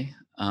the way?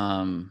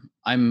 I'm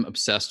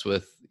obsessed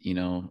with,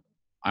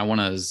 I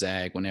want to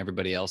zag when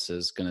everybody else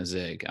is going to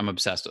zig. I'm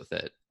obsessed with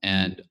it.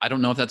 And I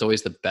don't know if that's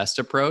always the best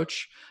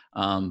approach.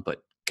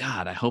 But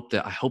God, I hope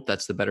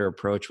that's the better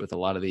approach with a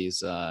lot of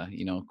these,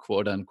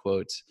 quote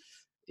unquote,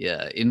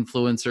 yeah,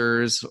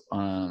 influencers.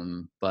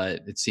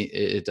 But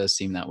it does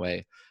seem that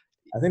way.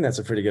 I think that's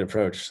a pretty good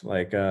approach.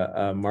 Like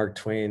Mark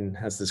Twain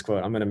has this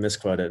quote. I'm going to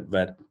misquote it,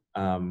 but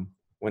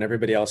when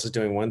everybody else is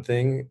doing one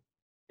thing,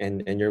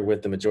 and you're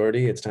with the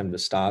majority, it's time to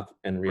stop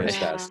and Right.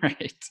 reassess. Right.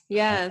 And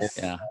Yes.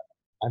 Yeah.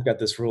 I've got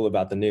this rule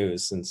about the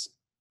news, since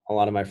a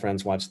lot of my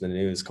friends watch the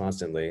news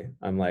constantly.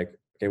 I'm like,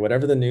 okay,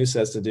 whatever the news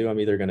says to do, I'm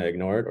either going to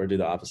ignore it or do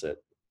the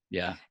opposite.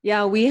 Yeah.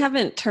 Yeah, we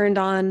haven't turned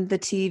on the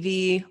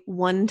TV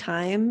one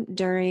time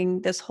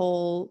during this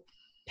whole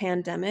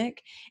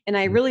pandemic. And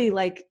I really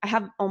like, I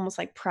have almost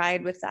like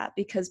pride with that,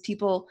 because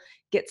people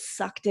get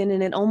sucked in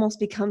and it almost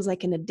becomes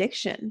like an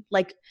addiction,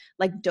 like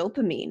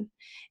dopamine.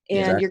 Yeah. And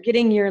Exactly. you're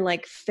getting your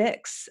like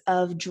fix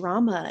of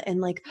drama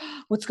and like,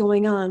 what's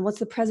going on? What's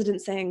the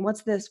president saying?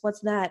 What's this? What's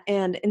that?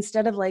 And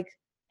instead of like,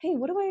 hey,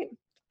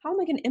 how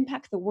am I going to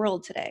impact the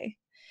world today?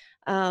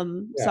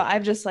 So Yeah.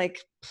 I've just like,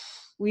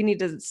 we need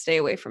to stay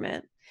away from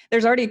it.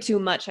 There's already too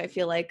much, I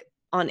feel like,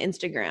 on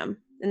Instagram.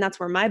 And that's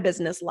where my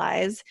business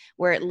lies,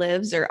 where it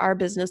lives, or our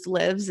business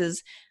lives,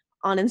 is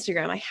on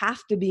Instagram. I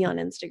have to be on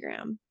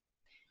Instagram.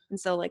 And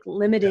so like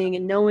limiting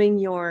and knowing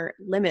your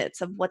limits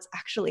of what's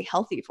actually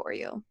healthy for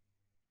you.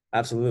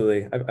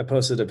 Absolutely. I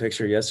posted a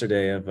picture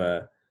yesterday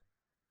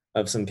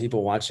of some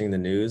people watching the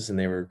news, and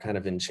they were kind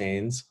of in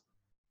chains.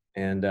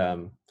 And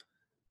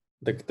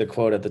the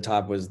quote at the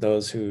top was,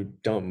 "Those who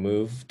don't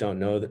move don't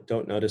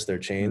notice their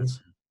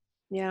chains."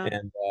 Yeah.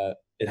 And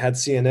it had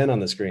CNN on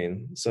the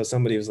screen. So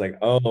somebody was like,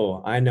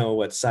 "Oh, I know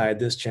what side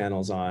this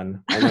channel's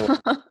on. I know Of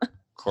it's the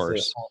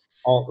course.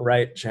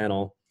 alt-right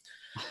channel."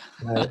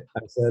 And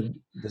I said,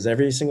 "Does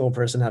every single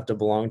person have to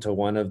belong to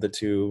one of the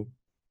two?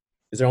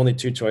 Is there only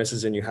two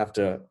choices and you have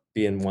to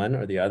be in one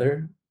or the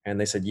other?"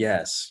 And they said,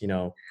 "Yes,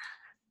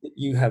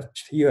 you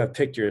have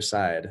picked your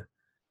side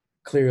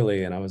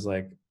clearly." And I was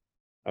like,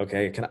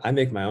 "Okay, can I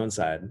make my own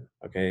side?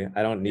 Okay,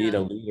 I don't need a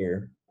Yeah.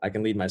 leader. I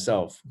can lead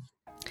myself."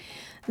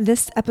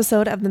 This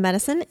episode of The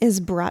Medicine is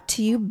brought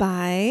to you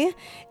by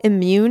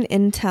Immune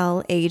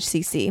Intel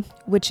AHCC,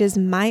 which is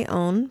my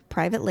own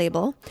private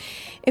label.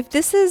 If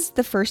this is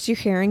the first you're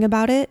hearing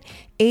about it,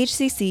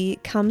 AHCC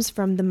comes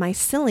from the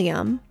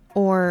mycelium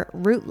or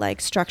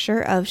root-like structure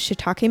of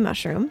shiitake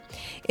mushroom.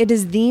 It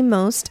is the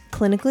most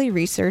clinically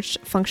researched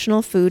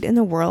functional food in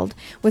the world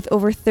with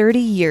over 30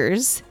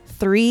 years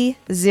 30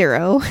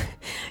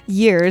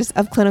 years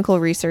of clinical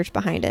research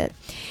behind it.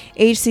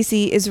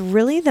 HCC is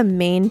really the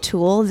main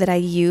tool that I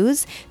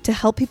use to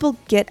help people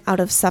get out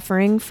of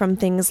suffering from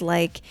things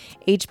like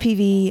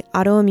HPV,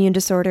 autoimmune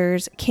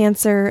disorders,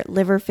 cancer,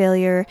 liver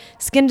failure,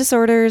 skin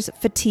disorders,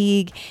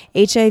 fatigue,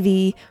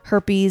 HIV,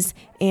 herpes,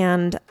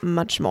 and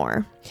much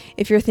more.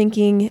 If you're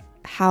thinking,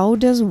 how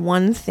does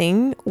one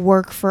thing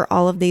work for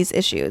all of these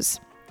issues?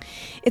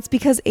 It's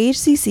because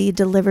HCC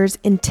delivers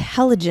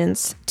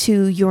intelligence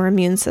to your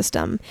immune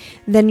system.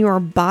 Then your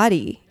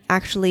body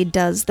actually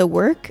does the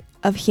work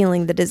of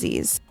healing the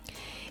disease.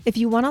 If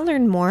you want to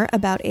learn more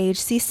about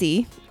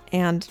HCC,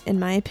 and in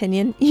my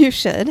opinion, you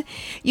should,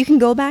 you can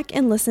go back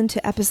and listen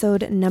to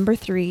episode number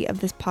 3 of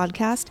this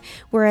podcast,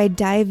 where I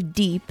dive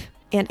deep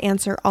and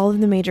answer all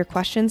of the major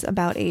questions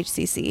about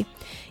HCC.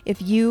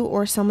 If you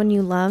or someone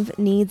you love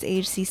needs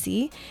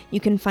HCC, you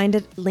can find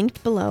it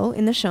linked below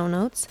in the show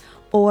notes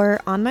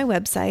or on my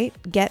website,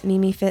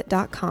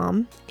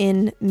 getmimifit.com,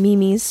 in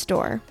Mimi's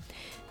store.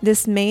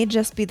 This may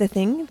just be the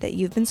thing that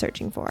you've been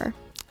searching for.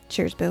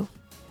 Cheers, boo.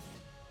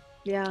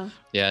 Yeah.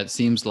 Yeah, it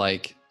seems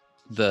like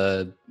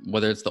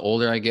whether it's the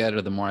older I get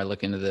or the more I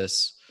look into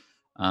this,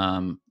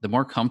 the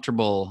more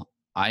comfortable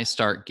I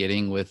start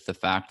getting with the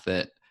fact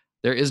that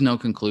there is no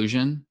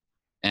conclusion,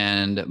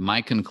 and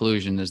my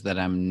conclusion is that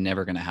I'm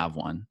never going to have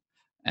one.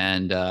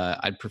 And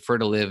I'd prefer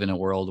to live in a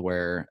world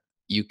where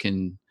you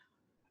can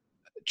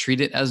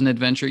treat it as an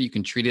adventure. You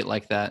can treat it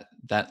like that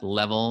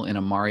level in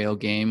a Mario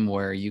game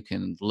where you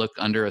can look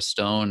under a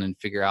stone and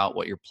figure out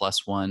what your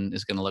 +1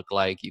 is going to look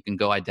like. You can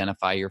go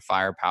identify your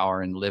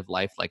firepower and live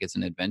life like it's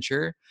an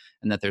adventure,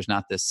 and that there's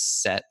not this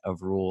set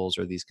of rules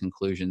or these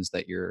conclusions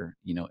that you're,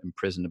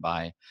 imprisoned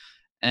by.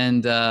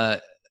 And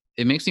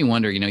it makes me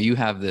wonder, you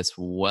have this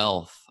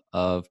wealth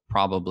of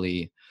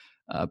probably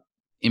uh,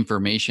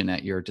 information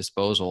at your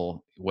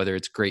disposal, whether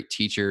it's great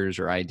teachers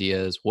or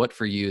ideas. What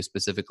for you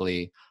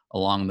specifically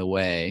along the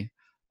way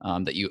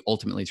that you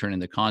ultimately turn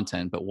into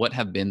content, but what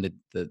have been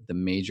the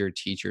major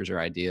teachers or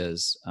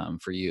ideas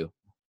for you?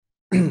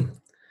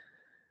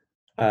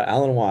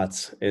 Alan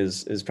Watts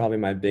is probably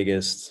my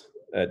biggest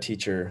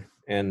teacher,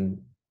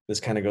 and this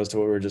kind of goes to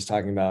what we were just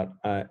talking about.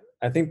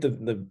 I think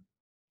the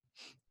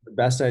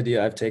best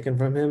idea I've taken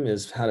from him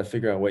is how to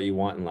figure out what you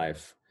want in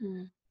life.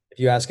 Mm. If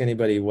you ask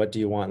anybody, "What do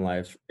you want in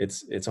life?"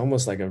 It's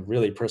almost like a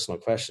really personal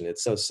question.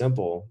 It's so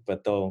simple,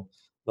 but they'll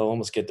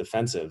almost get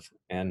defensive.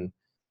 And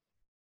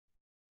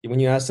when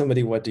you ask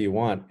somebody, "What do you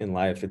want in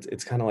life?"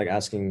 it's kind of like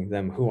asking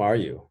them, "Who are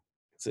you?"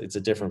 It's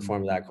a different Mhm.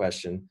 form of that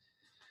question.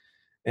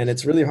 And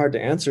it's really hard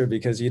to answer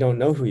because you don't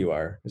know who you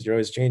are, because you're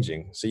always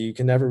changing. So you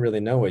can never really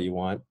know what you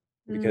want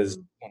because Mm.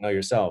 you don't know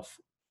yourself.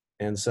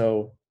 And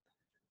so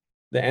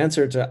the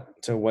answer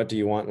to what do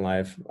you want in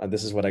life,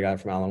 this is what I got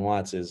from Alan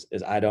Watts, is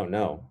I don't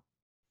know.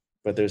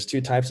 But there's two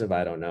types of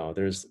I don't know.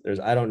 There's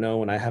I don't know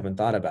when I haven't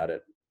thought about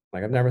it.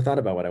 Like I've never thought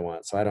about what I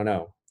want, so I don't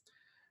know.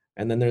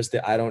 And then there's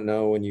the I don't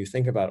know when you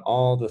think about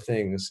all the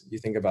things. You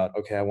think about,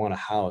 okay, I want a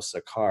house,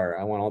 a car,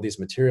 I want all these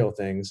material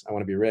things, I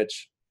want to be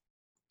rich.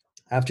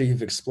 After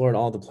you've explored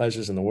all the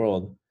pleasures in the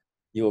world,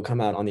 you will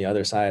come out on the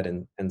other side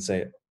and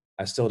say,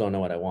 I still don't know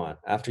what I want.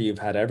 After you've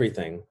had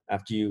everything,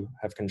 after you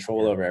have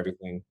control Yeah. over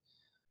everything,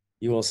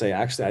 you will say,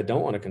 actually, I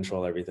don't want to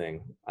control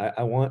everything.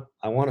 I want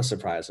a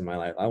surprise in my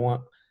life. I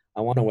want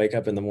to wake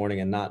up in the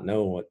morning and not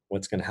know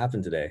what's going to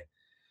happen today.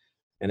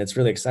 And it's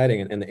really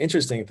exciting. And the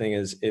interesting thing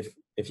is,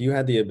 if you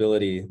had the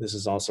ability, this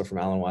is also from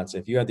Alan Watts,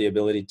 if you had the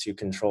ability to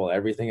control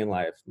everything in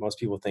life, most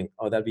people think,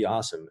 oh, that'd be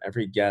awesome.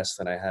 Every guess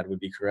that I had would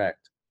be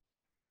correct.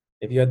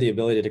 If you had the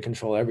ability to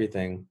control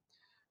everything,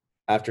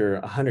 after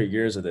 100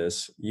 years of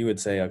this, you would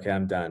say, okay,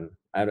 I'm done.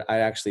 I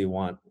actually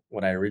want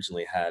what I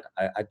originally had.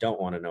 I don't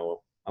want to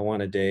know. I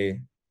want a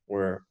day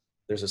where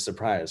there's a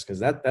surprise, because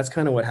that's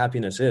kind of what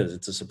happiness is.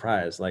 It's a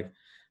surprise. Like,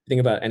 think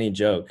about any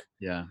joke.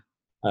 Yeah.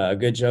 A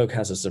good joke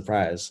has a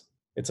surprise.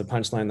 it's a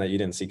punchline that you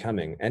didn't see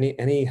coming.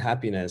 Any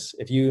happiness,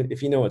 if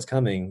you know what's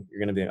coming, you're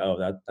gonna be,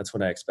 oh, that's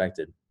what I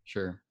expected.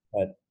 Sure.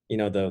 But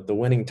the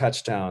winning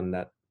touchdown,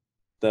 that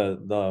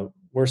the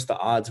worse the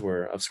odds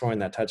were of scoring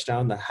that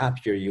touchdown, the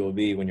happier you will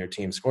be when your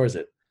team scores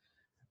it.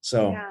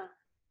 So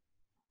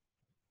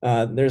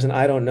Yeah. there's an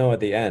I don't know at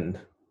the end,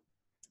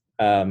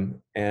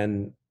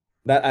 and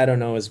that I don't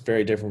know is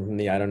very different from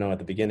the I don't know at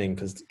the beginning,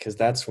 because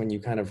that's when you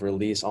kind of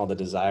release all the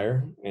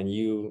desire and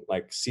you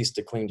like cease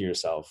to cling to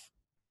yourself,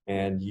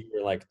 and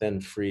you're like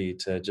then free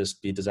to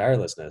just be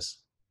desirelessness.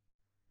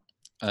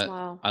 Uh,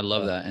 Wow. I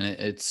love Yeah. that, and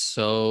it's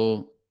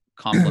so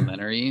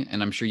complementary.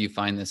 And I'm sure you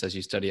find this as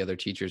you study other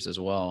teachers as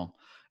well.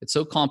 It's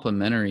so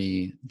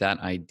complementary, that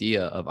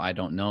idea of I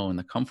don't know and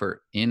the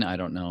comfort in I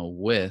don't know,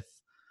 with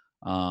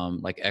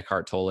like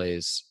Eckhart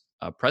Tolle's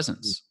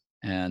presence,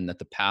 and that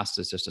the past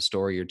is just a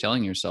story you're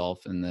telling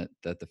yourself, and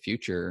that the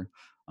future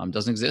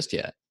doesn't exist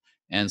yet.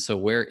 And so,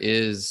 where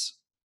is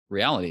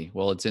reality?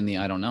 Well, it's in the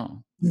I don't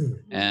know. Mhm.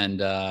 And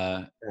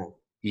Yeah,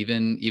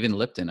 even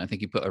Lipton. I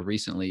think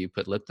recently you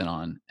put Lipton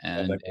on, love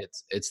that and guy.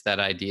 it's that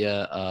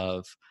idea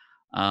of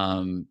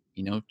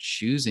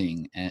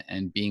choosing,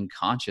 and being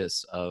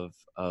conscious of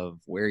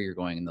where you're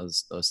going, and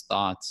those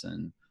thoughts.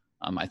 And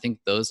I think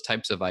those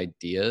types of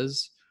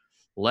ideas,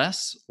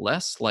 less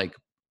like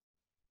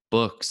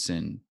books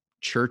and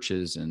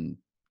churches and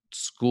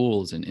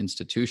schools and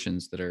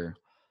institutions that are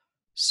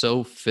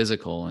so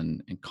physical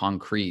and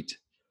concrete.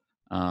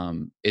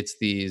 It's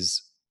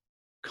these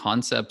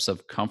concepts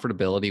of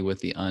comfortability with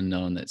the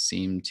unknown that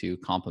seem to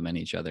complement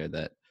each other,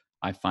 that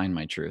I find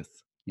my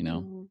truth, you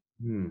know? Mhm.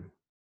 Hmm.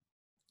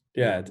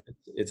 Yeah,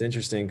 it's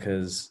interesting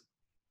because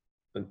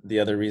the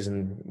other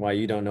reason why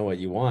you don't know what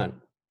you want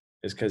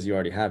is because you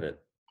already have it.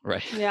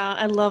 Right. Yeah,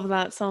 I love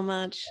that so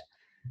much.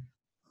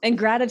 And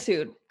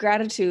gratitude,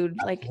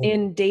 like Absolutely.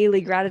 in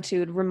daily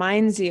gratitude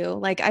reminds you,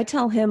 like I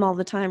tell him all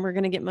the time, we're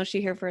going to get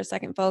mushy here for a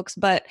second, folks,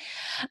 but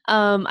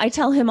I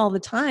tell him all the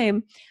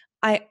time,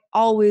 I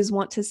always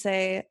want to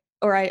say,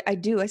 or I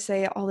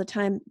say it all the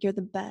time, you're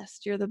the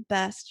best, you're the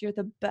best, you're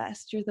the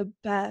best, you're the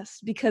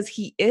best, because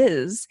he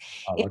is.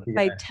 Oh, If lucky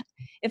I, guy. t-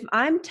 if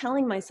I'm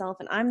telling myself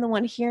and I'm the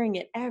one hearing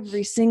it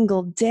every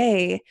single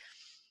day,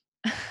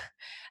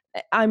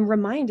 I'm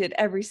reminded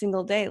every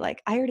single day,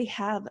 like I already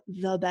have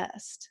the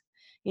best,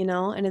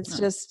 and it's Oh,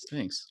 just,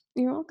 thanks.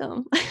 you're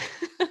welcome.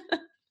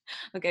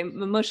 Okay,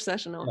 mush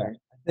session Yeah, over.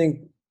 I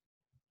think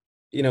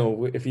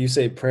if you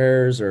say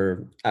prayers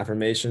or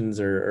affirmations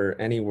or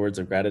any words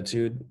of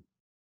gratitude,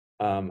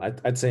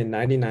 I'd say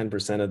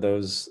 99% of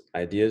those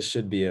ideas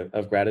should be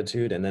of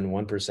gratitude, and then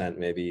 1%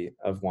 maybe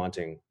of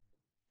wanting.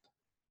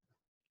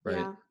 Right.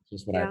 Yeah,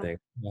 Just what I yeah, think.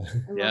 Yeah. I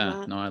love Yeah,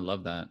 that. no, I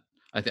love that.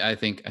 I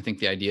think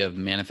the idea of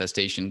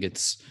manifestation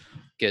gets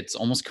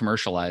almost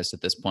commercialized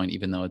at this point,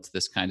 even though it's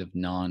this kind of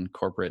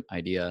non-corporate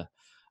idea.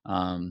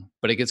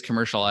 But it gets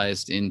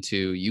commercialized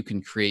into, you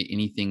can create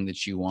anything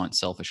that you want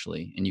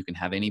selfishly, and you can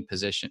have any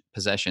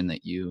possession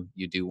that you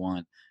do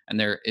want. And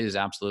there is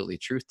absolutely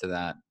truth to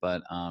that.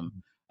 But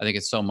I think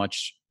it's so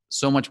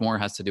much more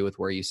has to do with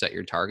where you set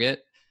your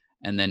target,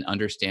 and then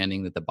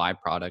understanding that the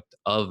byproduct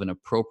of an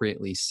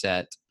appropriately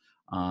set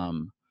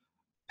um,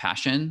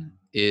 passion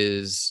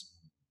is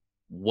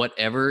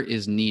whatever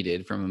is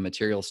needed from a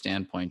material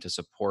standpoint to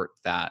support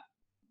that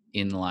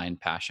inline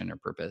passion or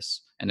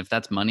purpose. And if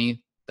that's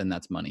money, then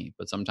that's money.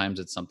 But sometimes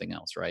it's something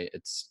else, right?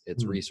 It's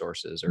Hmm.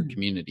 resources or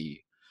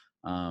community.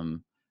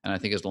 And I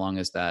think as long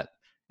as that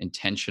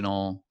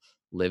intentional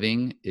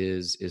living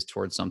is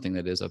towards something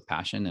that is of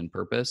passion and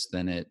purpose,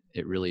 then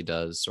it really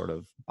does sort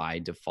of by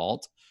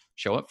default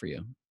show up for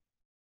you.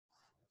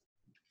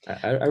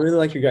 I really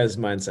like your guys'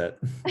 mindset.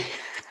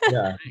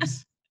 Yeah.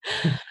 Thanks.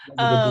 That's a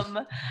good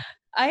um,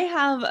 I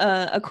have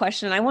a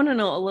question. I want to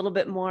know a little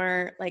bit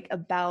more, like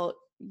about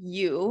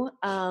you.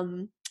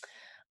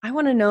 I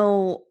want to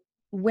know,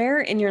 where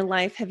in your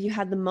life have you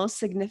had the most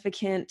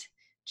significant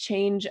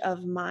change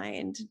of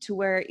mind, to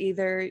where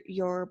either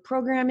your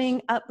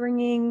programming,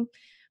 upbringing,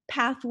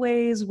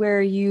 pathways,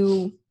 where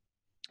you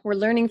were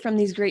learning from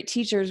these great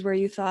teachers, where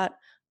you thought,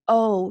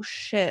 oh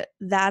shit,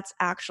 that's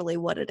actually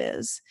what it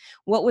is.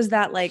 What was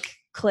that like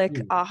click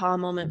Hmm. aha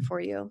moment for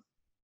you?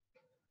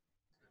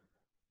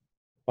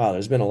 Wow,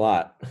 there's been a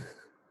lot.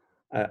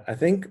 I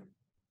think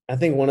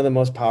one of the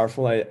most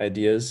powerful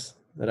ideas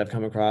that I've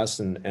come across,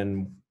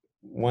 and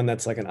one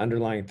that's like an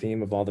underlying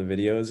theme of all the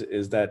videos,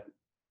 is that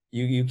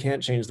you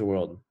can't change the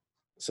world.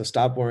 So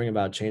stop worrying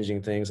about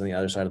changing things on the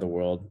other side of the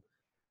world.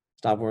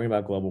 Stop worrying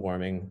about global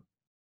warming.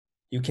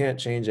 You can't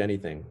change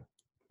anything,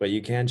 but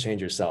you can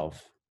change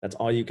yourself. That's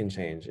all you can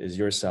change is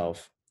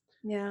yourself.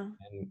 Yeah.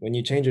 And when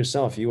you change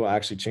yourself, you will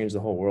actually change the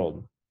whole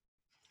world.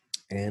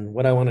 And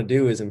what I want to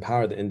do is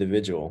empower the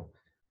individual.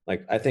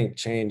 Like I think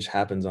change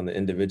happens on the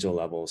individual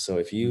level. So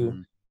if you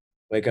Mhm.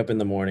 wake up in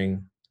the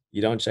morning,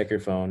 you don't check your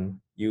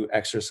phone, you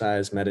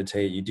exercise,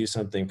 meditate, you do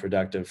something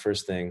productive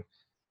first thing.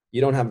 You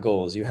don't have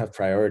goals, you have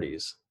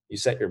priorities. You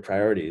set your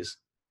priorities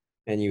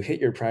and you hit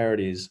your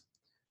priorities.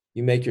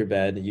 You make your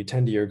bed, you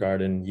tend to your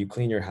garden, you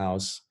clean your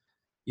house,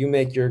 you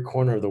make your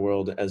corner of the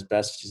world as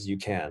best as you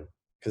can.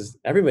 because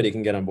everybody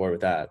can get on board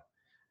with that.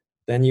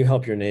 Then you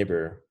help your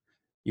neighbor,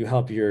 you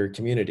help your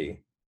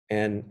community.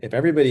 And if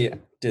everybody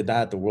did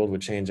that, the world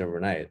would change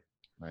overnight.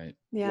 Right.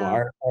 Yeah.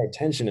 Our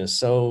attention is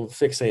so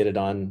fixated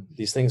on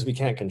these things we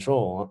can't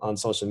control on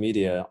social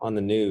media, on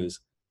the news.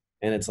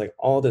 And it's like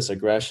all this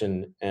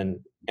aggression and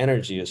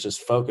energy is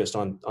just focused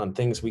on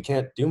things we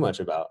can't do much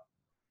about.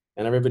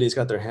 And everybody's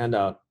got their hand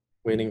out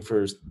waiting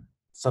for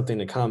something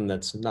to come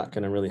that's not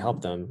going to really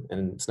help them,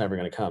 and it's never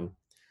going to come.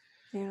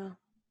 Yeah.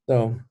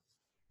 So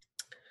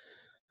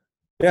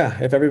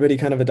yeah, if everybody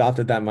kind of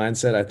adopted that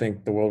mindset, I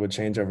think the world would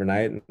change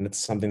overnight. And it's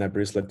something that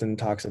Bruce Lipton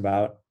talks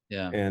about.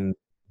 Yeah. And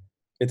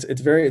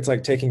it's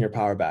like taking your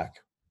power back.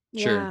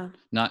 Sure. Yeah.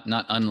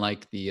 Not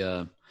unlike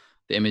the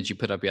image you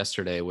put up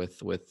yesterday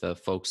with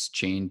folks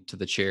chained to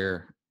the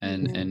chair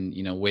and Mhm.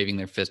 and waving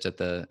their fist at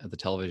the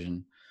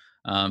television.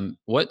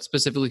 What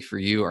specifically for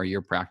you are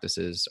your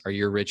practices, are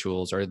your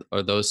rituals, are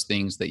those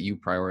things that you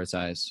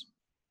prioritize?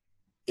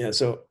 Yeah,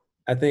 so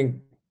I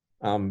think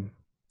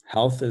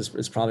health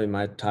is probably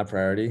my top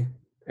priority,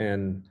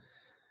 and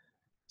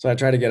so I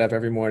try to get up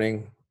every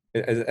morning,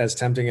 as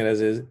tempting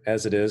as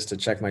it is to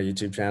check my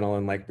YouTube channel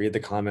and like read the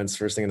comments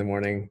first thing in the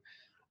morning.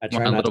 I Want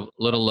try a not to.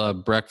 little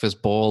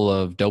breakfast bowl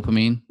of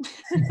dopamine?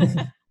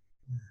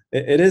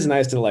 It is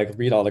nice to like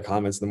read all the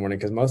comments in the morning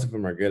because most of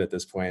them are good at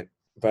this point.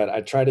 But I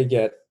try to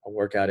get a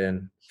workout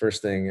in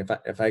first thing.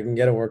 If I can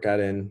get a workout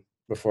in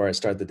before I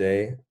start the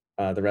day,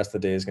 the rest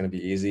of the day is going to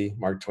be easy.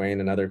 Mark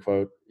Twain, another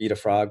quote: "Eat a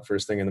frog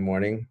first thing in the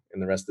morning,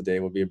 and the rest of the day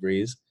will be a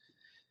breeze."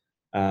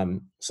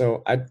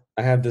 So I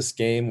have this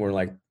game where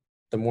like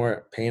the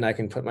more pain I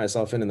can put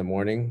myself in the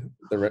morning,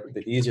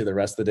 the easier the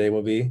rest of the day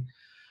will be.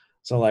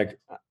 So like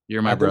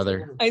You're my at this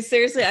brother. point,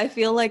 I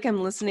feel like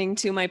I'm listening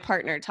to my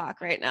partner talk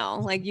right now.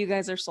 Like you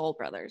guys are soul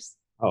brothers.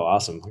 oh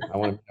awesome, I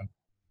want to.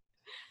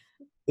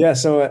 Yeah,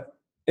 so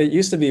it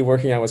used to be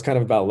working out was kind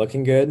of about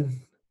looking good,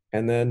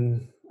 and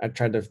then I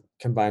tried to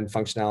combine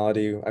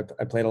functionality.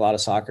 I played a lot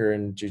of soccer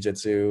and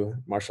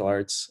jujitsu, martial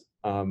arts.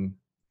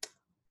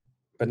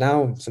 But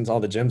now, since all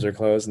the gyms are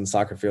closed and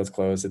soccer fields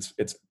closed,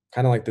 it's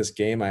kind of like this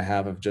game I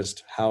have of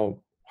just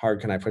how hard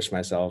can I push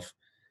myself.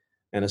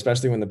 And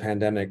especially when the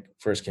pandemic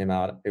first came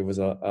out, it was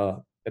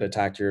it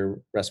attacked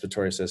your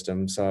respiratory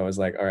system. So I was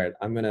like, all right,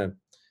 I'm gonna.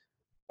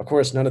 Of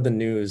course, none of the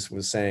news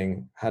was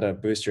saying how to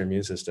boost your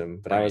immune system,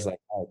 but I Right. was like,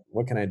 oh,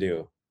 what can I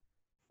do?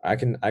 I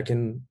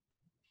can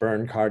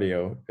burn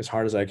cardio as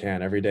hard as I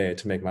can every day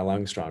to make my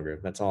lungs stronger.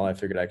 That's all I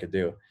figured I could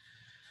do.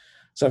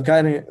 So I've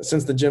kind of,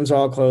 since the gyms are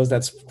all closed,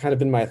 that's kind of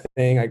been my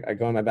thing. I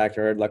go in my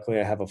backyard. Luckily,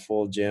 I have a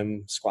full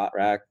gym, squat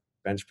rack,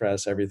 bench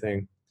press,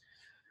 everything.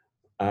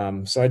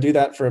 So I do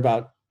that for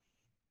about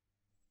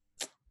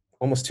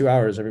almost 2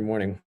 hours every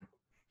morning.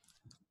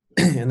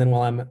 And then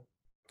while I'm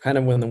kind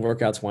of when the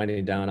workout's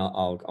winding down,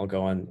 I'll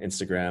go on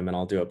Instagram and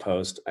I'll do a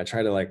post. I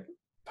try to like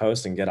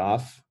post and get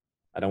off.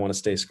 I don't want to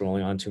stay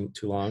scrolling on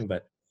too long,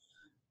 but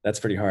that's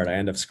pretty hard. I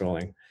end up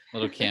scrolling.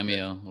 Little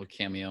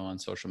cameo on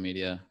social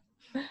media.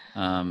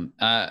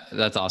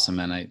 That's awesome,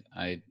 man.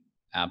 I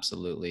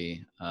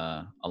absolutely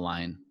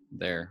align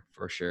there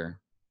for sure.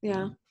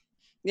 Yeah.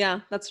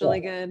 Yeah, that's really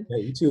good. Yeah,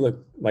 you two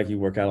look like you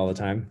work out all the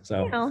time.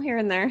 So You know, here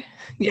and there.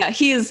 Yeah,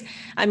 he's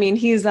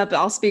up.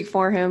 I'll speak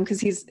for him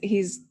because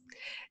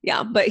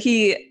yeah, but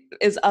he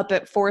is up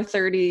at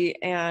 4:30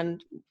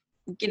 and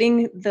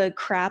getting the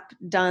crap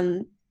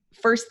done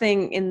first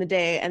thing in the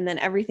day, and then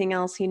everything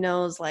else he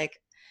knows like,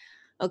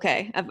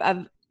 okay,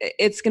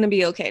 it's gonna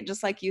be okay.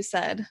 Just like you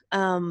said.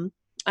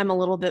 I'm a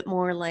little bit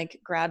more like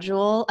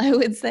gradual, I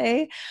would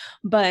say,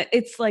 but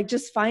it's like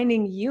just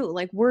finding you.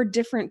 Like we're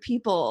different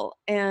people,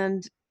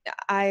 and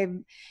I,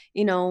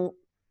 you know,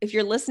 if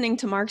you're listening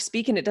to Mark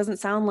speak and it doesn't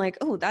sound like,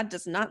 oh, that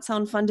does not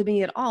sound fun to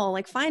me at all,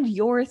 like find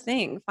your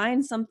thing,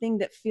 find something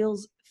that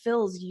fills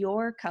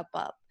your cup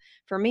up.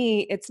 For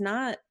me, it's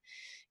not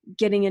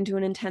getting into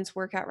an intense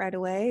workout right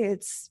away.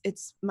 It's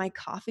my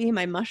coffee,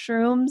 my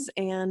mushrooms,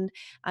 and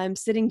I'm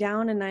sitting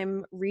down and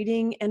I'm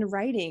reading and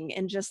writing,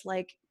 and just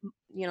like,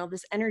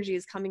 this energy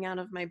is coming out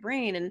of my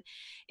brain. And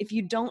if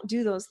you don't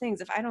do those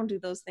things, if I don't do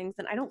those things,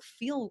 then I don't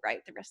feel right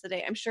the rest of the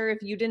day. I'm sure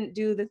if you didn't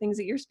do the things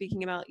that you're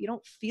speaking about, you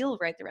don't feel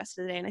right the rest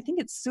of the day. And I think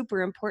it's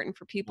super important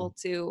for people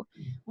to,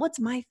 what's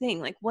my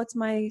thing? Like, what's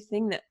my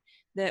thing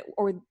that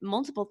or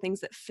multiple things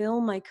that fill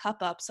my cup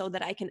up so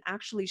that I can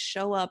actually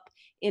show up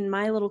in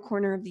my little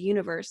corner of the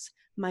universe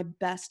my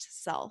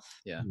best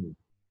self. Yeah.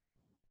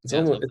 it's Yeah,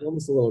 I love almost it's that.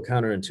 almost a little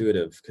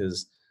counterintuitive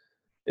because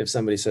if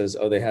somebody says,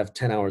 "Oh, they have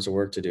 10 hours of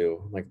work to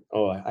do," like,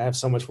 "Oh, I have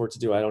so much work to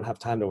do, I don't have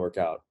time to work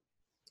out."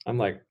 I'm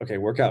like, "Okay,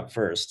 work out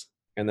first,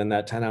 and then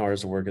that 10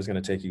 hours of work is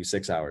going to take you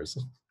 6 hours.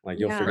 Like,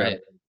 you'll Yeah, figure out Right.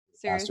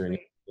 faster and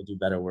seriously. you'll do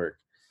better work."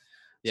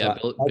 So Yeah, I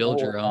build don't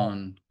your work out.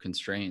 own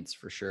constraints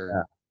for sure.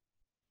 Yeah.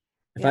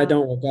 If I Yeah.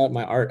 don't work out,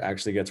 my art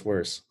actually gets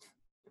worse.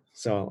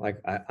 So like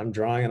I'm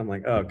drawing and I'm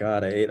like, oh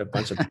God, I ate a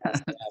bunch of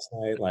pasta last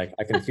night. Like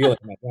I can feel it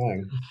in my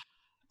drawing.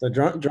 So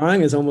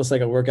drawing is almost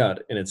like a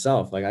workout in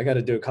itself. Like I got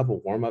to do a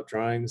couple warm up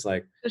drawings.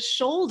 Like The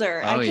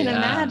shoulder, I Oh can yeah.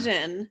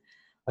 imagine.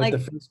 Like the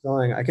Like, first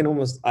drawing, I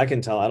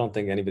can tell. I don't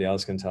think anybody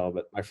else can tell,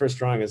 but my first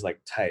drawing is like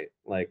tight.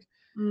 Like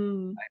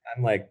mm.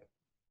 I'm like,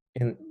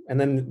 and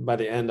then by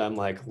the end, I'm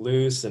like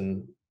loose,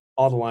 and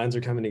all the lines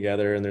are coming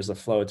together, and there's a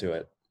flow to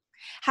it.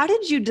 How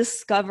did you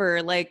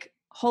discover, like,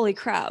 holy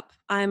crap,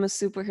 I'm a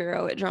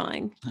superhero at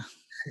drawing?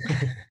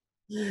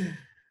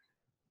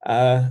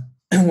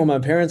 Well, my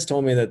parents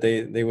told me that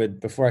they would,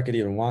 before I could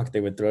even walk, they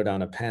would throw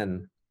down a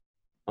pen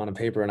on a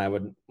paper, and I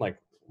would like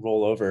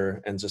roll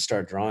over and just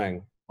start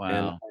drawing.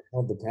 And Wow. I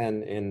held the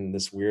pen in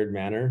this weird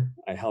manner.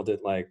 I held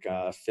it like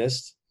a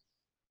fist,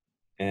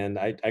 and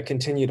I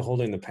continued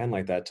holding the pen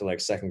like that to like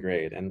second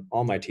grade. And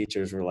all my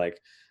teachers were like,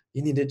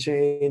 "You need to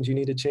change. You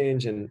need to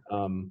change." And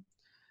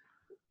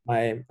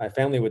my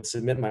family would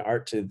submit my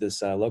art to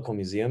this local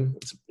museum.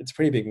 It's a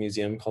pretty big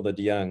museum called the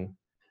DeYoung.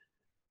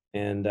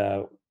 And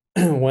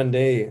one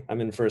day I'm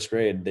in first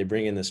grade. They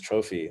bring in this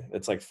trophy.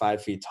 It's like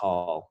 5 feet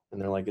tall,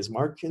 and they're like, "Is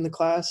Mark in the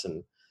class?"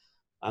 And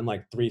I'm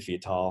like 3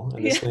 feet tall,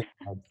 and this Yeah. thing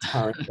like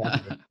towering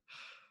above me.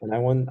 And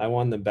I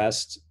won the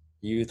best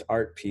youth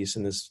art piece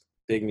in this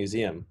big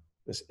museum.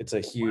 It's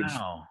a huge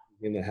Wow.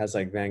 museum that has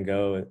like Van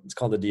Gogh. It's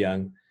called the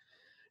DeYoung.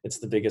 It's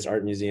the biggest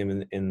art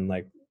museum in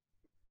like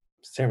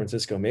San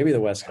Francisco, maybe the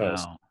West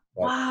Coast. Wow.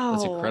 But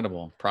That's Wow.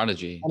 incredible.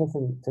 Prodigy. kind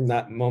of from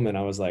that moment,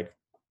 I was like,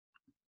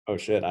 "Oh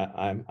shit,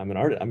 I'm an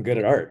artist. I'm good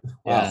at art.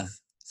 Wow." Yeah.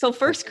 So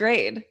first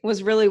grade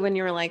was really when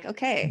you were like,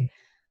 okay,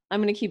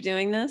 I'm going to keep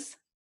doing this.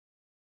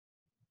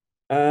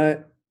 Uh,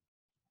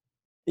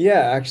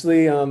 yeah,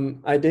 actually,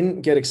 I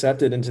didn't get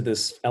accepted into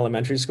this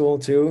elementary school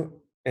too,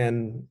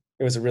 and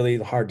it was really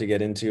hard to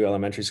get into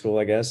elementary school,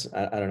 I guess.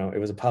 I don't know. It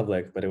was a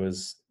public, but it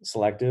was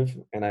selective,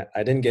 and I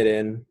didn't get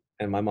in.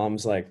 And my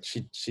mom's like,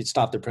 she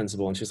stopped the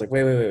principal, and she's like,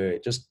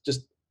 wait,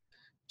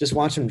 just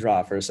watch him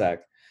draw for a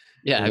sec.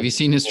 Yeah. And Have you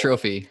seen his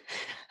trophy?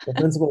 the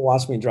principal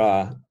watched me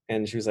draw,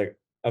 and she was like,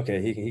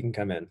 okay, he can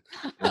come in.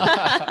 And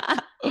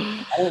I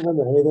don't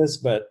remember any of this,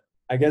 but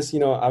I guess,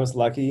 I was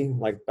lucky,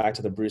 like back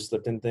to the Bruce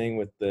Lipton thing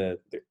with the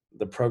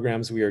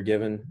programs we are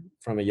given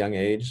from a young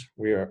age.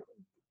 We are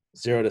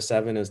 0 to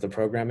 7 is the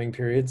programming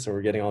period. So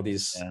we're getting all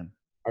these, Yeah.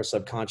 our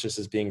subconscious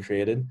is being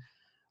created.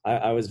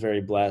 I was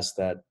very blessed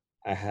that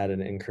I had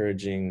an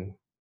encouraging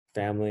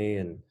family,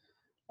 and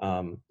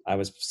I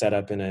was set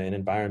up in an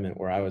environment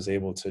where I was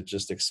able to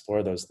just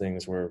explore those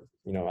things where,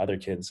 other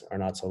kids are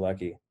not so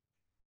lucky.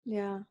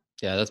 Yeah,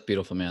 Yeah. That's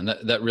beautiful, man.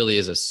 That really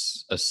is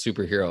a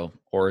superhero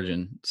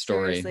origin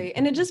story. seriously.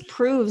 And it just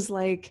proves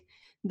like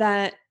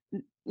that,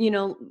 you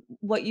know,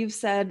 what you've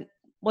said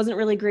wasn't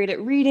really great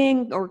at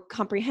reading or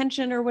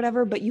comprehension or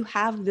whatever, but you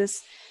have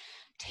this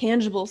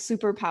tangible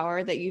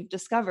superpower that you've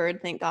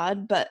discovered, thank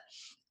God. But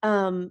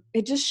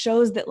it just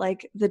shows that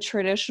like the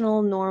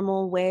traditional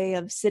normal way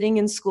of sitting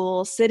in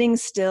school, sitting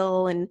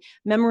still and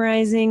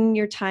memorizing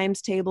your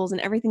times tables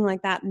and everything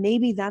like that,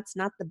 maybe that's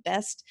not the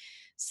best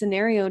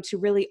scenario to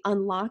really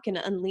unlock and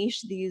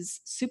unleash these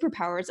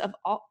superpowers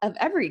of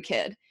every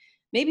kid.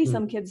 Maybe Mm.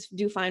 some kids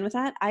do fine with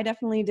that. I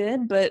definitely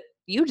did, but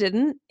you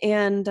didn't.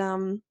 And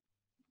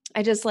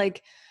I just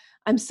like,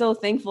 I'm so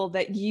thankful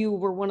that you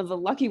were one of the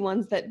lucky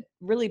ones that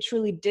really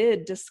truly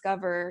did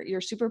discover your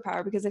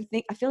superpower, because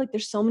I feel like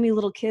there's so many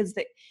little kids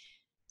that,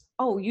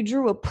 oh, you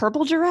drew a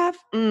purple giraffe?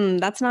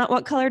 That's not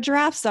what color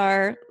giraffes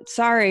are.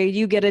 Sorry,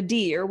 you get a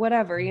D or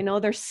whatever. You know,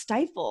 they're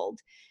stifled.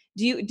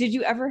 Did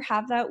you ever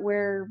have that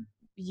where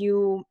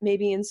you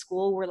maybe in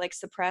school were like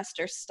suppressed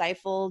or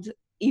stifled,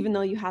 even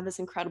though you have this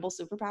incredible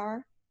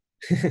superpower?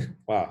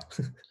 Wow.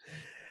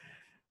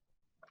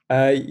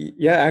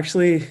 Yeah,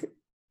 actually,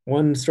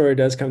 one story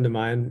does come to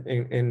mind.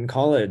 In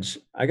college,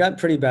 I got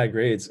pretty bad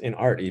grades in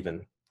art,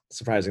 even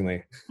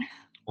surprisingly.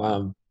 Wow.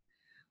 Um,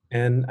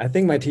 and I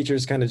think my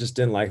teachers kind of just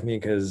didn't like me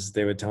because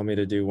they would tell me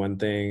to do one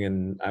thing,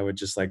 and I would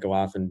just like go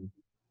off and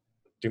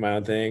do my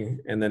own thing,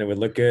 and then it would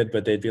look good,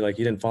 but they'd be like,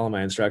 "You didn't follow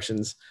my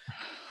instructions."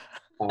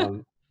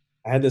 Um,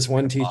 I had this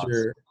one Boss.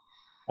 teacher.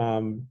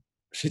 Um,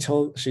 she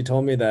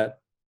told me that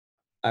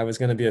I was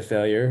going to be a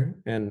failure,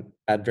 and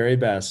at very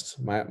best,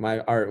 my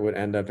art would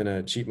end up in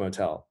a cheap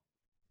motel.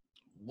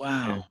 And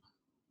Wow.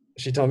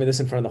 she told me this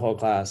in front of the whole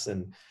class,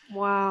 and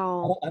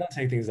Wow. I don't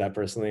take things that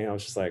personally. I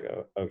was just like,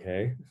 "Oh,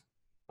 okay."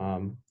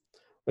 Um,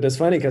 but it's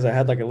funny because I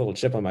had like a little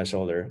chip on my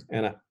shoulder,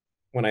 and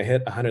when I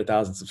hit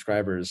 100,000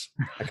 subscribers,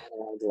 I kind of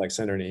wanted to like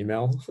send her an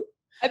email.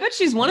 I bet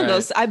she's one of Right.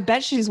 those. I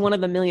bet she's one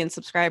of the million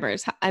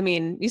subscribers. I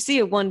mean, you see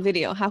it one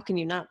video. How can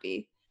you not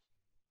be?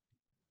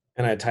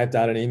 And I typed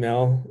out an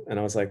email, and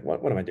I was like,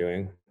 What am I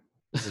doing?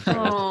 This is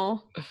pointless."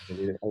 Oh,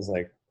 I was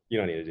like, "You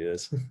don't need to do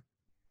this."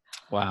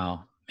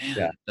 Wow.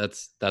 Yeah, Man,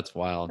 that's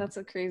wild. that's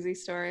a crazy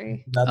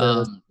story. out there Um,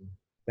 listening.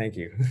 Thank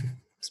you.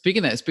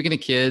 speaking of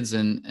kids,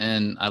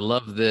 and I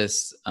love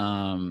this.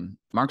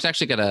 Mark's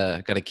actually got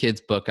a kids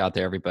book out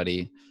there,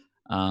 everybody.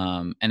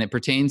 And it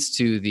pertains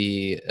to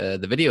the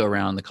video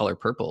around the color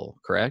purple,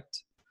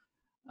 correct?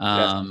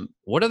 Yes.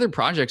 What other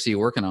projects are you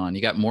working on?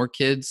 You got more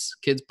kids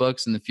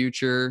books in the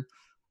future.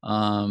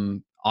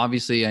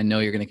 Obviously, I know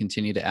you're going to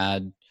continue to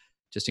add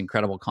just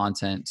incredible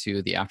content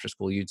to the After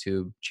School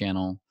YouTube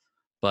channel.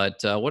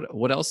 But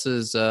what else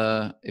is,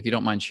 if you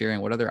don't mind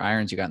sharing, what other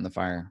irons you got in the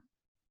fire?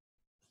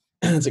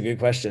 That's a good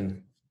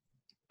question.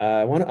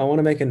 I want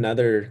to make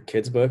another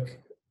kids book.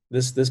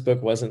 This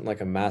book wasn't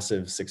like a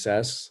massive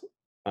success,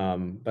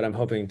 but I'm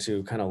hoping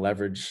to kind of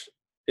leverage.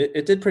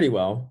 It did pretty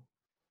well,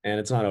 and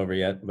it's not over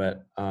yet.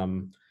 But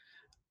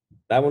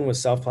that one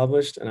was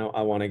self-published, and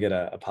I want to get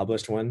a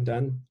published one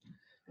done.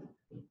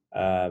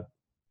 Uh,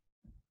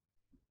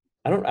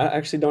 I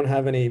actually don't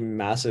have any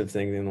massive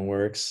thing in the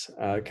works.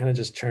 Kind of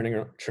just churning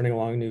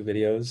along new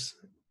videos,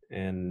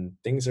 and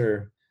things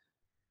are.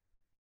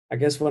 I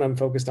guess what I'm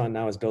focused on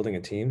now is building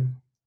a team.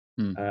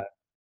 Hmm. Uh,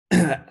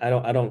 I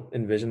don't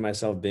envision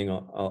myself being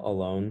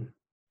alone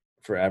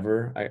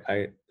forever.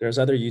 There's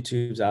other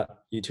YouTubers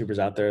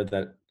out there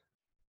that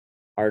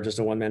are just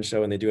a one man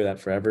show and they do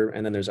that forever.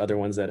 And then there's other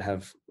ones that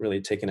have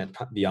really taken it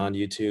beyond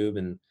YouTube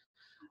and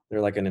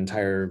they're like an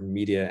entire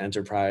media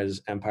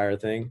enterprise empire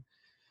thing.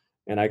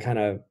 And I kind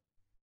of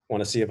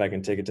want to see if I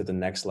can take it to the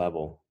next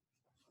level.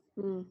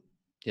 Mm.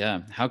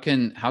 Yeah. How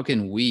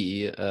can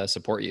we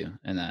support you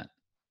in that?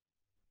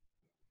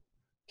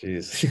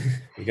 Jeez,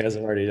 you guys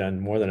have already done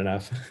more than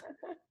enough.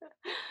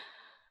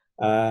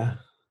 Uh,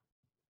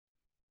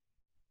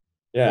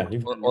 Or, yeah,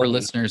 you've or, done more or than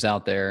enough. listeners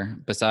out there,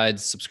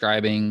 besides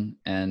subscribing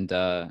and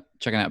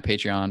checking out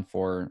Patreon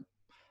for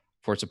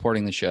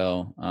supporting the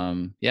show,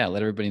 yeah,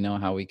 let everybody know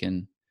how we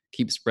can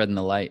keep spreading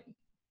the light.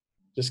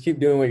 Just keep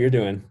doing what you're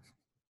doing.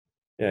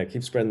 Yeah,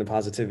 keep spreading the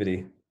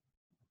positivity.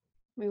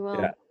 We Yeah,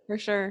 will, for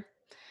sure.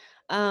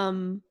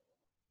 Um,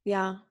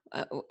 yeah.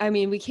 I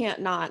mean, we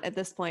can't not at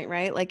this point,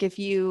 right? Like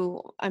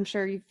I'm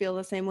sure you feel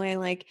the same way.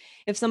 Like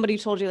if somebody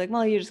told you like,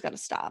 well, you just got to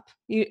stop,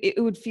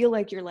 it would feel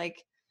like you're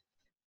like,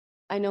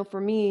 I know for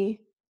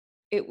me,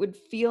 it would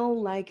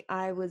feel like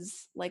I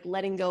was like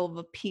letting go of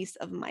a piece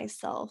of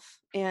myself.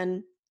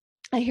 And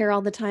I hear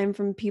all the time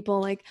from people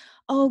like,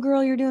 "Oh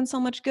girl, you're doing so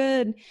much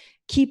good.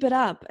 Keep it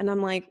up." And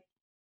I'm like,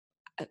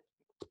 "Uh,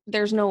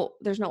 there's no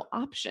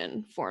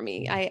option for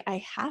me.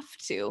 I have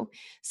to.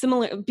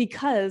 Similar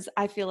because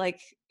I feel like,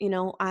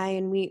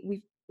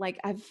 we've like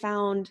I've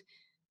found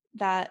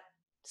that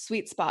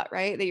sweet spot,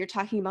 right? That you're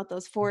talking about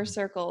those four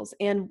circles.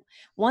 And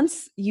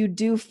once you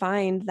do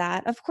find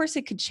that, of course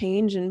it could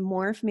change and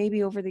morph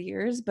maybe over the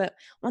years, but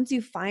once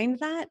you find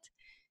that,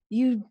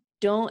 you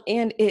don't,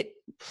 and it,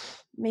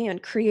 man,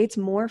 creates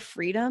more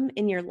freedom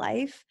in your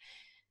life.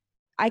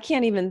 I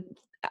can't even,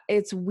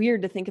 it's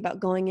weird to think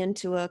about going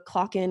into a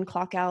clock in,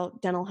 clock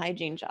out dental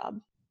hygiene job.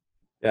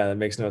 yeah, that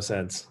makes no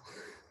sense.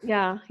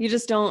 Yeah, you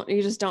just don't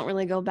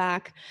really go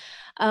back.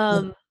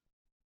 Um,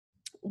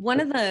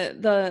 one of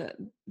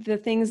the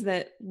things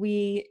that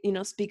we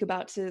speak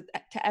about to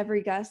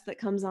every guest that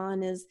comes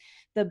on is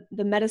the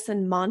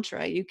medicine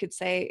mantra, you could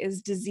say,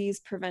 is disease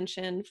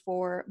prevention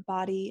for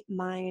body,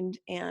 mind,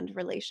 and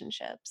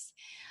relationships.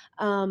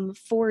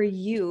 For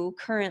you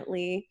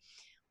currently,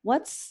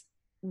 what's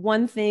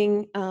one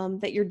thing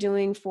that you're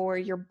doing for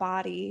your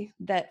body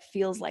that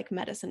feels like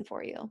medicine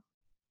for you?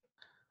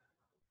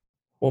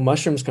 Well,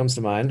 mushrooms comes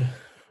to mind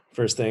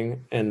first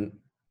thing, and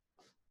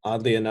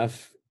oddly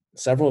enough,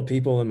 several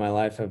people in my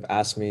life have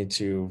asked me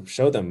to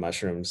show them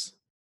mushrooms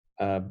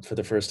for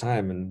the first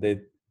time,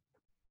 and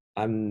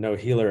I'm no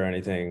healer or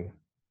anything,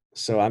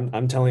 so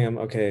I'm telling them,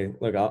 okay,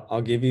 look,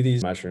 I'll give you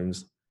these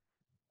mushrooms.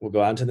 We'll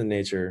go out into the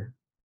nature.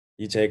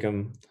 You take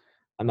them.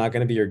 I'm not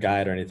going to be your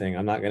guide or anything.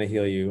 I'm not going to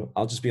heal you.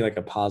 I'll just be like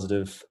a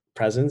positive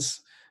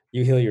presence.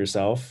 You heal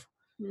yourself.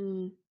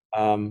 Mm,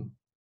 Um,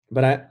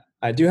 but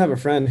I do have a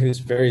friend who's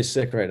very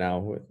sick right now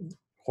with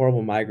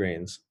horrible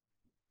migraines,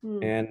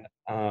 mm, and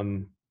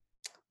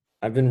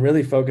I've been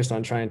really focused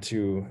on trying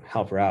to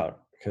help her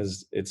out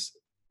because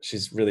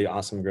she's a really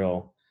awesome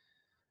girl,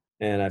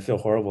 and I feel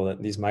horrible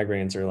that these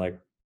migraines are like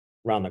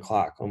round the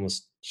clock.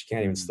 Almost, she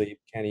can't even Mm, sleep,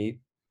 can't eat,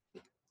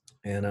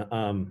 and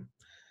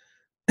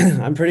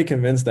I'm pretty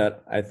convinced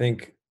that I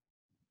think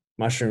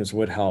mushrooms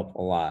would help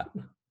a lot.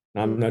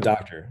 Now, I'm mm, no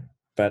doctor,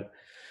 but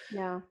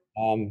yeah.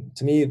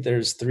 to me,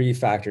 there's three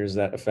factors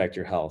that affect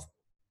your health.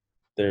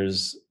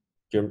 There's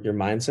your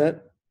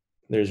mindset,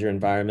 there's your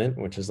environment,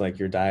 which is like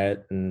your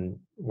diet and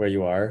where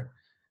you are,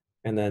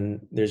 and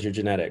then there's your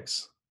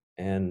genetics.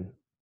 And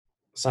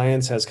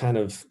science has kind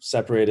of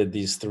separated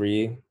these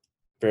three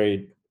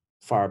very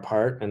far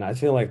apart, and I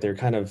feel like they're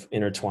kind of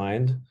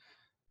intertwined.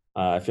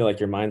 I feel like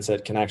your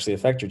mindset can actually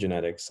affect your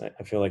genetics.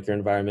 I feel like your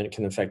environment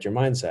can affect your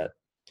mindset.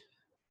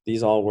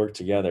 These all work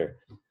together.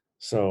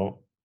 So,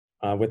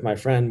 with my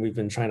friend, we've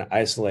been trying to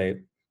isolate,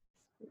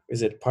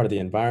 is it part of the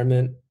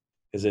environment?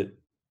 Is it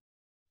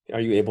Are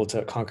you able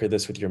to conquer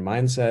this with your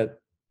mindset?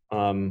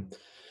 Um,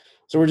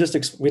 so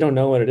we don't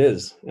know what it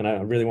is, and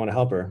I really want to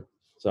help her.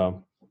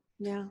 So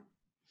Yeah.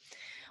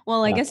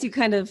 Well, I yeah, guess you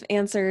kind of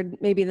answered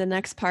maybe the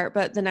next part,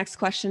 but the next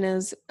question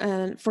is,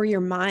 for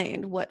your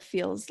mind, what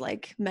feels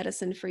like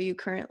medicine for you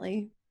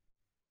currently?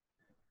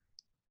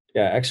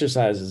 yeah,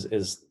 exercise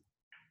is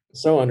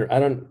so under. I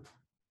don't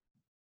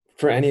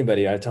For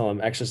anybody. I tell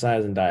them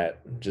exercise and diet.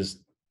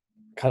 Just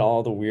cut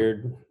all the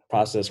weird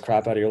processed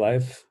crap out of your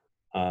life,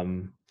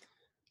 um,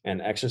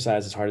 and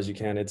exercise as hard as you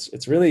can.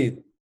 It's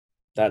really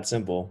that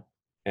simple.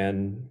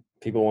 And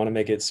people want to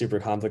make it super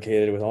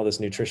complicated with all this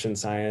nutrition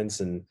science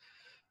and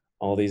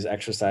all these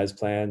exercise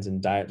plans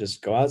and diet.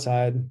 Just go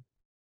outside,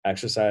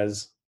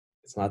 exercise.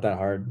 It's not that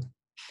hard.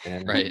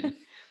 And Right.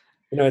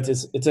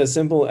 it's as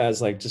simple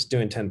as like just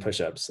doing 10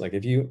 push-ups. Like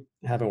if you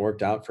haven't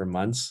worked out for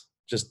months,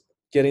 just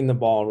getting the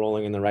ball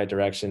rolling in the right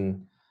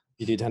direction.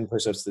 You do 10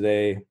 push-ups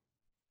today.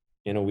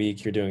 In a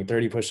week, you're doing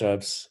 30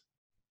 push-ups.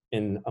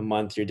 In a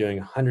month, you're doing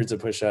hundreds of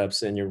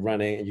push-ups and you're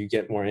running and you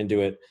get more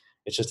into it.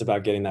 It's just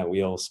about getting that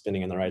wheel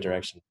spinning in the right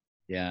direction.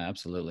 Yeah,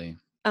 absolutely.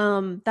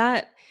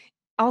 That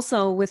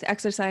also with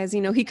exercise,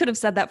 he could have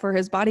said that for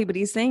his body, but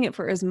he's saying it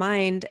for his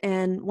mind.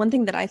 And one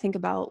thing that I think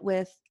about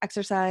with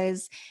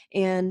exercise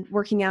and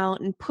working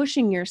out and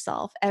pushing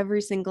yourself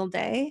every single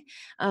day,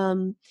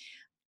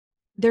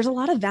 there's a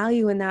lot of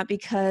value in that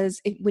because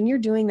when you're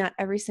doing that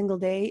every single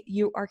day,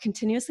 you are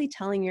continuously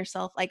telling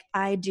yourself, like,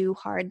 I do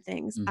hard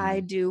things. I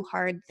Hmm. do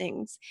hard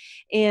things.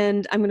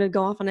 And I'm going to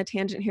go off on a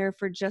tangent here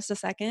for just a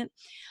second.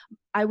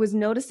 I was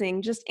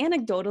noticing, just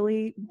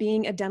anecdotally,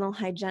 being a dental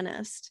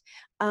hygienist,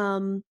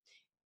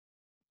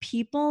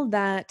 people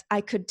that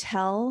I could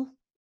tell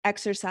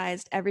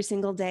exercised every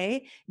single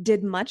day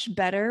did much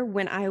better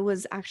when I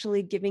was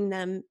actually giving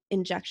them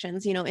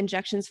injections,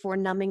 injections for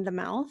numbing the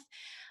mouth.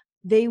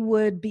 They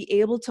would be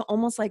able to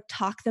almost like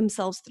talk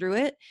themselves through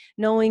it,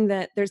 knowing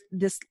that there's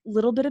this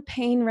little bit of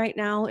pain right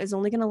now is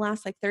only going to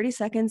last like 30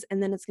 seconds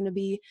and then it's going to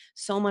be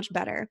so much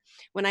better.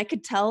 When I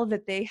could tell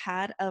that they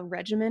had a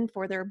regimen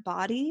for their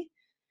body,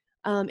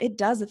 it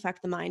does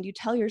affect the mind. You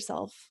tell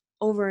yourself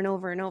over and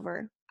over and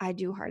over, I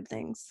do hard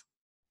things.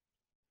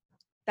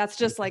 That's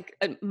just like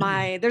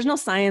there's no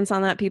science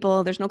on that,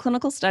 people. There's no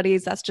clinical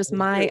studies. That's just It's true.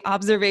 my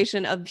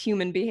observation of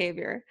human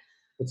behavior.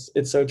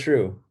 It's so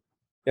true.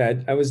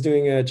 Yeah, I was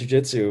doing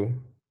jujitsu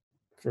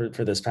for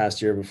this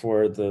past year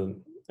before the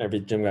every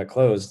gym got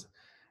closed,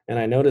 and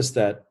I noticed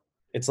that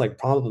it's like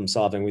problem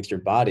solving with your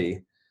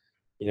body.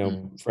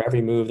 For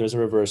every move, there's a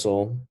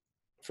reversal.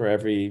 For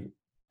every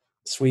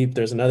sweep,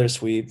 there's another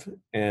sweep,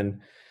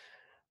 and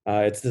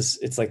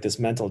it's like this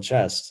mental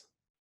chess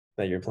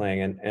that you're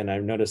playing. And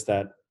I've noticed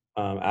that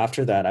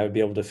after that, I would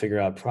be able to figure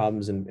out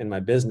problems in my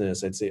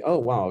business. I'd say, oh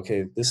wow,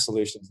 okay, this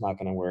solution's not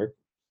going to work.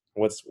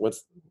 What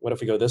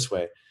if we go this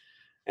way?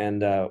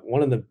 And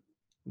one of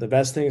the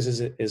best things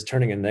is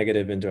turning a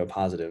negative into a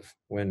positive.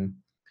 When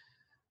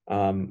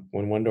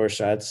one door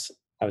shuts,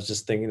 I was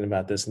just thinking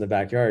about this in the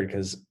backyard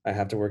because I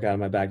have to work out in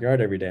my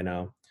backyard every day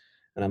now.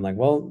 And I'm like,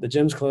 well, the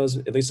gym's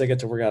closed. At least I get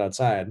to work out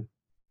outside.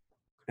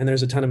 And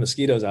there's a ton of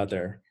mosquitoes out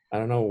there. I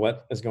don't know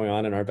what is going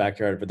on in our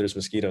backyard, but there's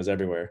mosquitoes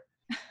everywhere.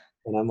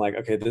 And I'm like,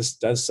 okay, this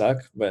does suck,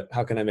 but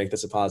how can I make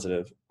this a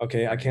positive?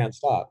 Okay, I can't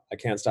stop. I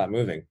can't stop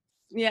moving.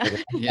 Yeah. Like if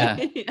I stop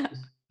Yeah. Yeah. 2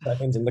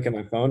 seconds and look at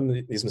my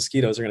phone, these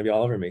mosquitoes are going to be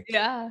all over me.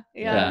 Yeah.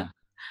 Yeah.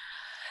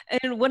 Yeah.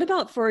 And what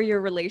about for your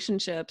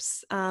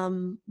relationships?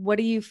 What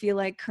do you feel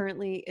like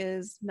currently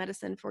is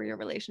medicine for your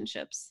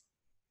relationships?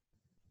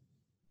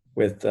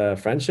 With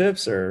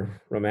friendships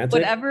or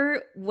romantic.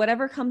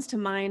 Whatever comes to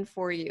mind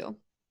for you.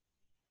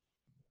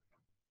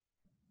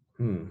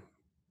 Hmm.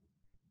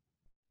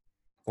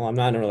 Well, I'm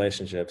not in a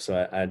relationship,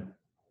 so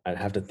I'd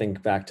have to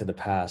think back to the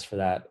past for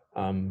that.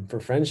 For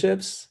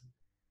friendships,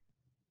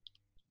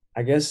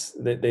 I guess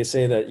they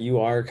say that you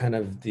are kind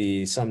of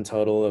the sum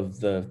total of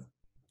the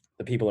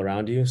people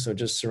around you. So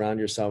just surround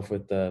yourself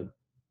with the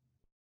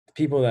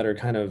people that are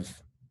kind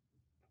of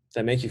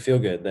that make you feel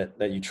good,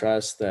 that you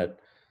trust, that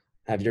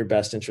have your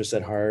best interests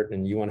at heart,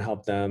 and you want to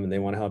help them, and they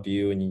want to help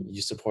you, and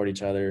you support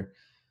each other.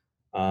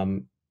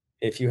 Um,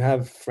 if you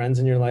have friends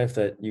in your life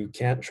that you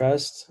can't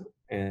trust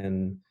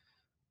and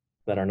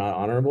that are not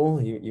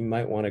honorable, you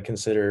might want to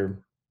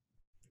consider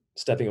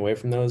stepping away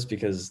from those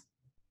because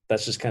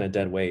that's just kind of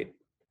dead weight.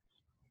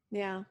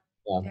 Yeah.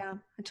 Yeah. Yeah,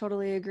 I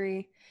totally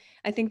agree.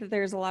 I think that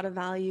there's a lot of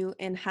value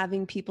in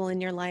having people in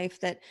your life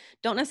that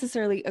don't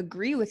necessarily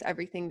agree with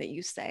everything that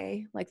you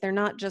say. Like they're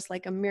not just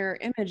like a mirror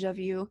image of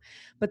you,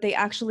 but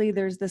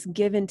there's this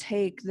give and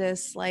take,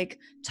 this like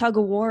tug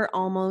of war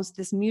almost,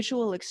 this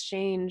mutual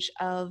exchange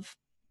of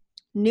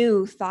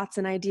new thoughts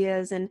and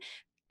ideas. And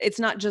it's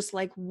not just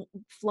like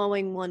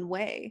flowing one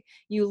way.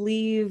 You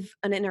leave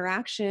an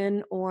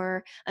interaction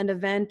or an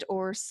event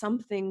or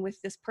something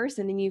with this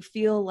person and you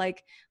feel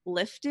like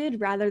lifted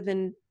rather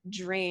than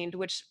drained,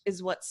 which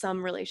is what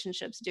some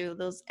relationships do,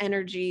 those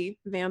energy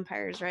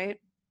vampires, right?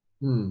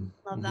 Hmm.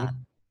 Love Mhm. that.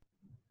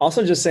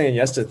 Also, just saying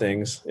yes to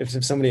things. If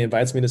somebody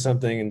invites me to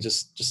something and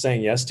just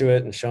saying yes to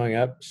it and showing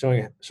up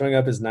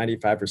is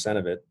 95%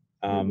 of it.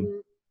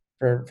 Um,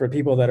 Mhm. for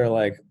people that are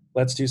like,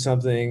 let's do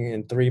something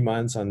in 3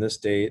 months on this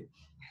date.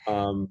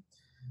 Um,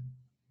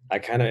 I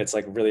kind of it's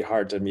like really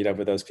hard to meet up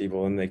with those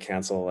people and they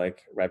cancel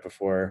like right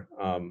before.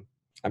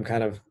 I'm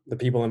kind of the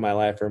people in my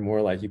life are more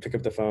like you pick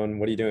up the phone.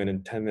 What are you doing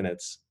in 10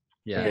 minutes?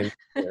 Yeah. Yeah. Okay,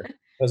 there.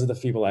 Those are the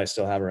people I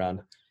still have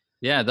around.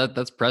 Yeah,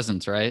 that's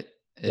presence, right?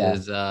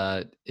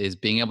 Yeah. Is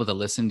being able to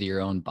listen to your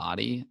own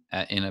body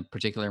in a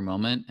particular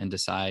moment and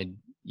decide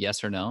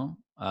yes or no.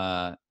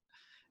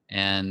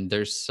 And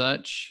there's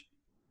such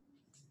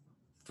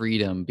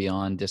freedom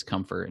beyond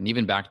discomfort. And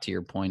even back to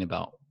your point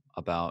about,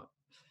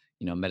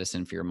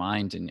 medicine for your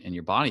mind and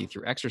your body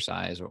through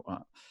exercise, or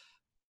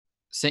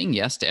saying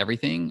yes to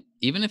everything,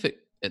 even if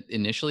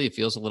initially it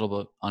feels a little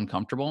bit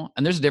uncomfortable.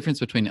 And there's a difference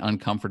between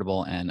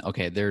uncomfortable and,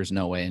 okay, there's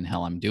no way in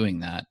hell I'm doing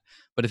that.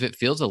 But if it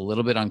feels a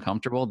little bit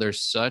uncomfortable,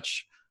 there's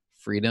such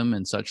freedom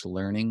and such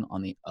learning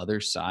on the other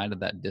side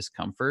of that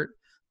discomfort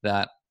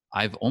that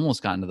I've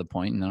almost gotten to the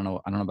point, and I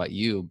don't know about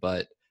you,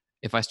 but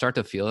if I start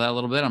to feel that a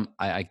little bit,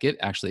 I get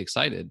actually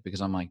excited,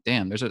 because I'm like,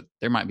 damn,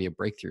 there might be a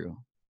breakthrough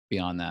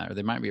beyond that, or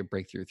there might be a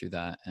breakthrough through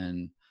that.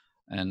 And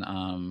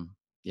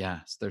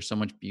yes, there's so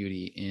much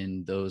beauty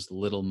in those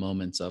little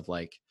moments of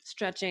like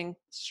Stretching,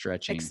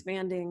 stretching.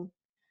 expanding.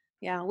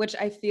 Yeah, which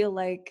I feel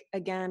like,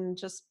 again,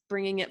 just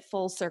bringing it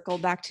full circle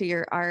back to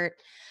your art.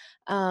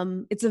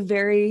 It's a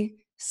very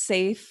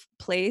safe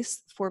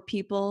place for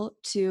people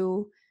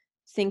to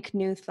think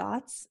new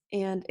thoughts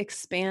and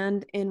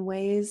expand in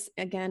ways,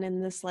 again,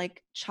 in this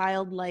like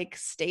childlike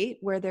state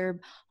where they're,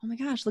 oh my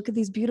gosh, look at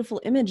these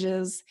beautiful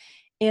images.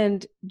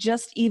 And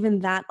just even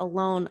that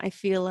alone, I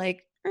feel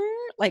like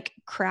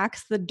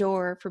cracks the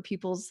door for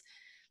people's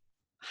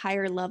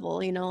higher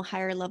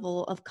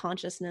level of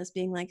consciousness,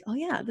 being like, oh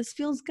yeah, this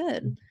feels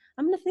good.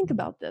 I'm going to think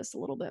about this a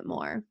little bit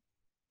more.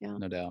 Yeah.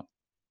 No doubt.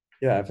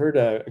 Yeah, I've heard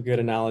a good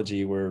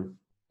analogy where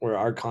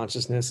our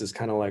consciousness is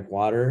kind of like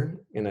water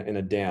in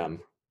a dam,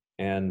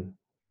 and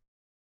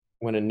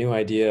when a new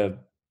idea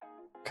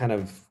kind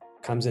of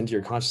comes into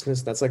your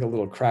consciousness, that's like a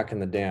little crack in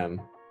the dam.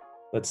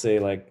 Let's say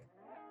like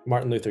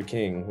Martin Luther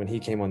King, when he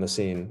came on the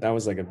scene, that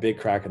was like a big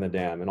crack in the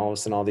dam, and all of a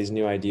sudden all these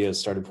new ideas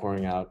started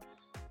pouring out.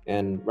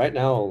 And right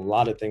now, a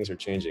lot of things are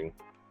changing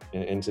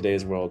in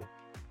today's world,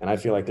 and I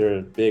feel like there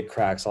are big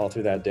cracks all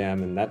through that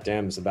dam, and that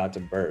dam is about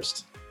to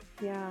burst.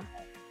 Yeah.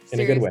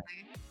 In a good way.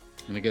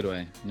 In a good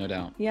way, no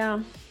doubt.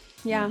 Yeah.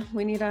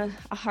 We need a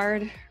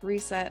hard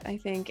reset, I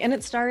think. And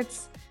it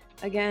starts,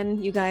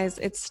 again, you guys,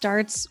 it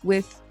starts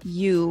with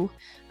you.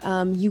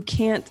 You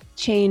can't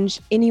change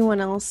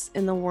anyone else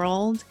in the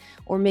world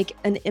or make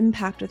an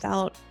impact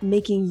without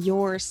making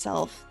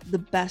yourself the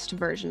best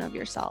version of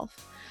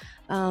yourself.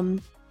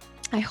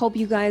 I hope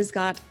you guys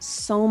got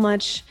so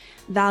much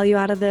value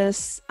out of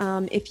this.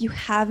 If you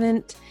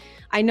haven't,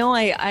 I know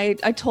I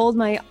told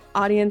my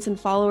audience and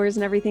followers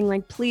and everything,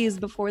 like, please,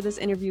 before this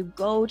interview,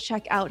 go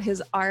check out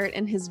his art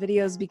and his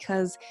videos,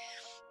 because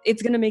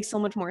it's going to make so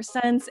much more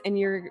sense, and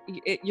you're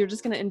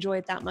just going to enjoy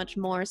it that much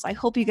more. So I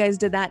hope you guys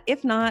did that.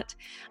 If not,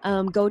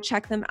 go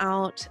check them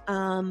out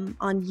on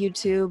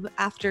YouTube,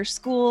 After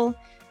Skool,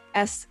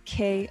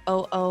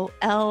 SKOOL,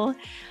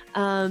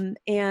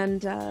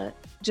 and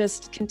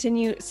just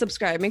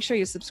subscribe. Make sure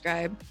you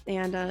subscribe,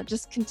 and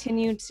just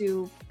continue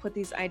to put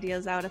these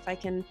ideas out. If I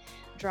can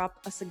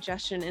drop a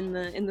suggestion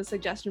in the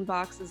suggestion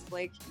box, is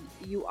like,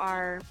 you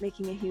are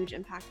making a huge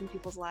impact in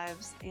people's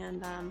lives,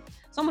 and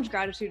so much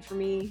gratitude for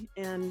me,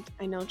 and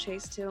I know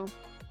Chase too.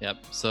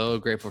 Yep, so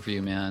grateful for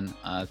you, man.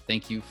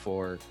 Thank you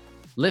for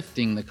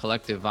lifting the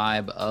collective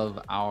vibe of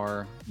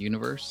our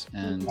universe,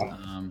 and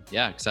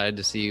excited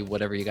to see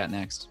whatever you got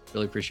next.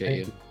 Really appreciate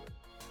you.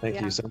 Thank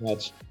you so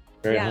much.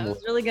 Very humble. It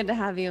was really good to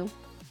have you.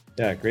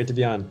 Yeah, great to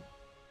be on.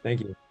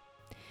 Thank you.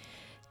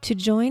 To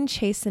join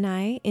Chase and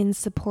I in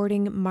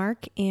supporting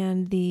Mark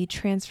and the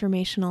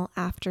transformational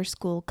After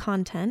Skool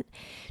content,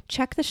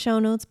 check the show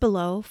notes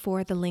below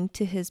for the link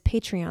to his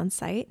Patreon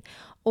site,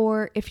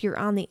 or if you're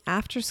on the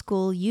After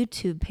Skool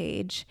YouTube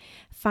page,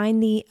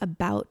 find the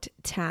About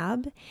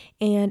tab,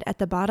 and at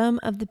the bottom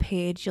of the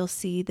page, you'll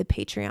see the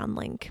Patreon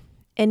link.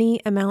 Any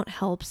amount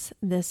helps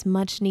this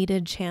much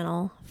needed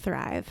channel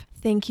thrive.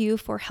 Thank you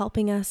for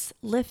helping us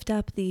lift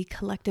up the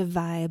collective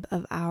vibe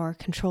of our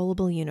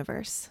controllable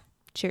universe.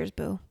 Cheers,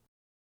 boo.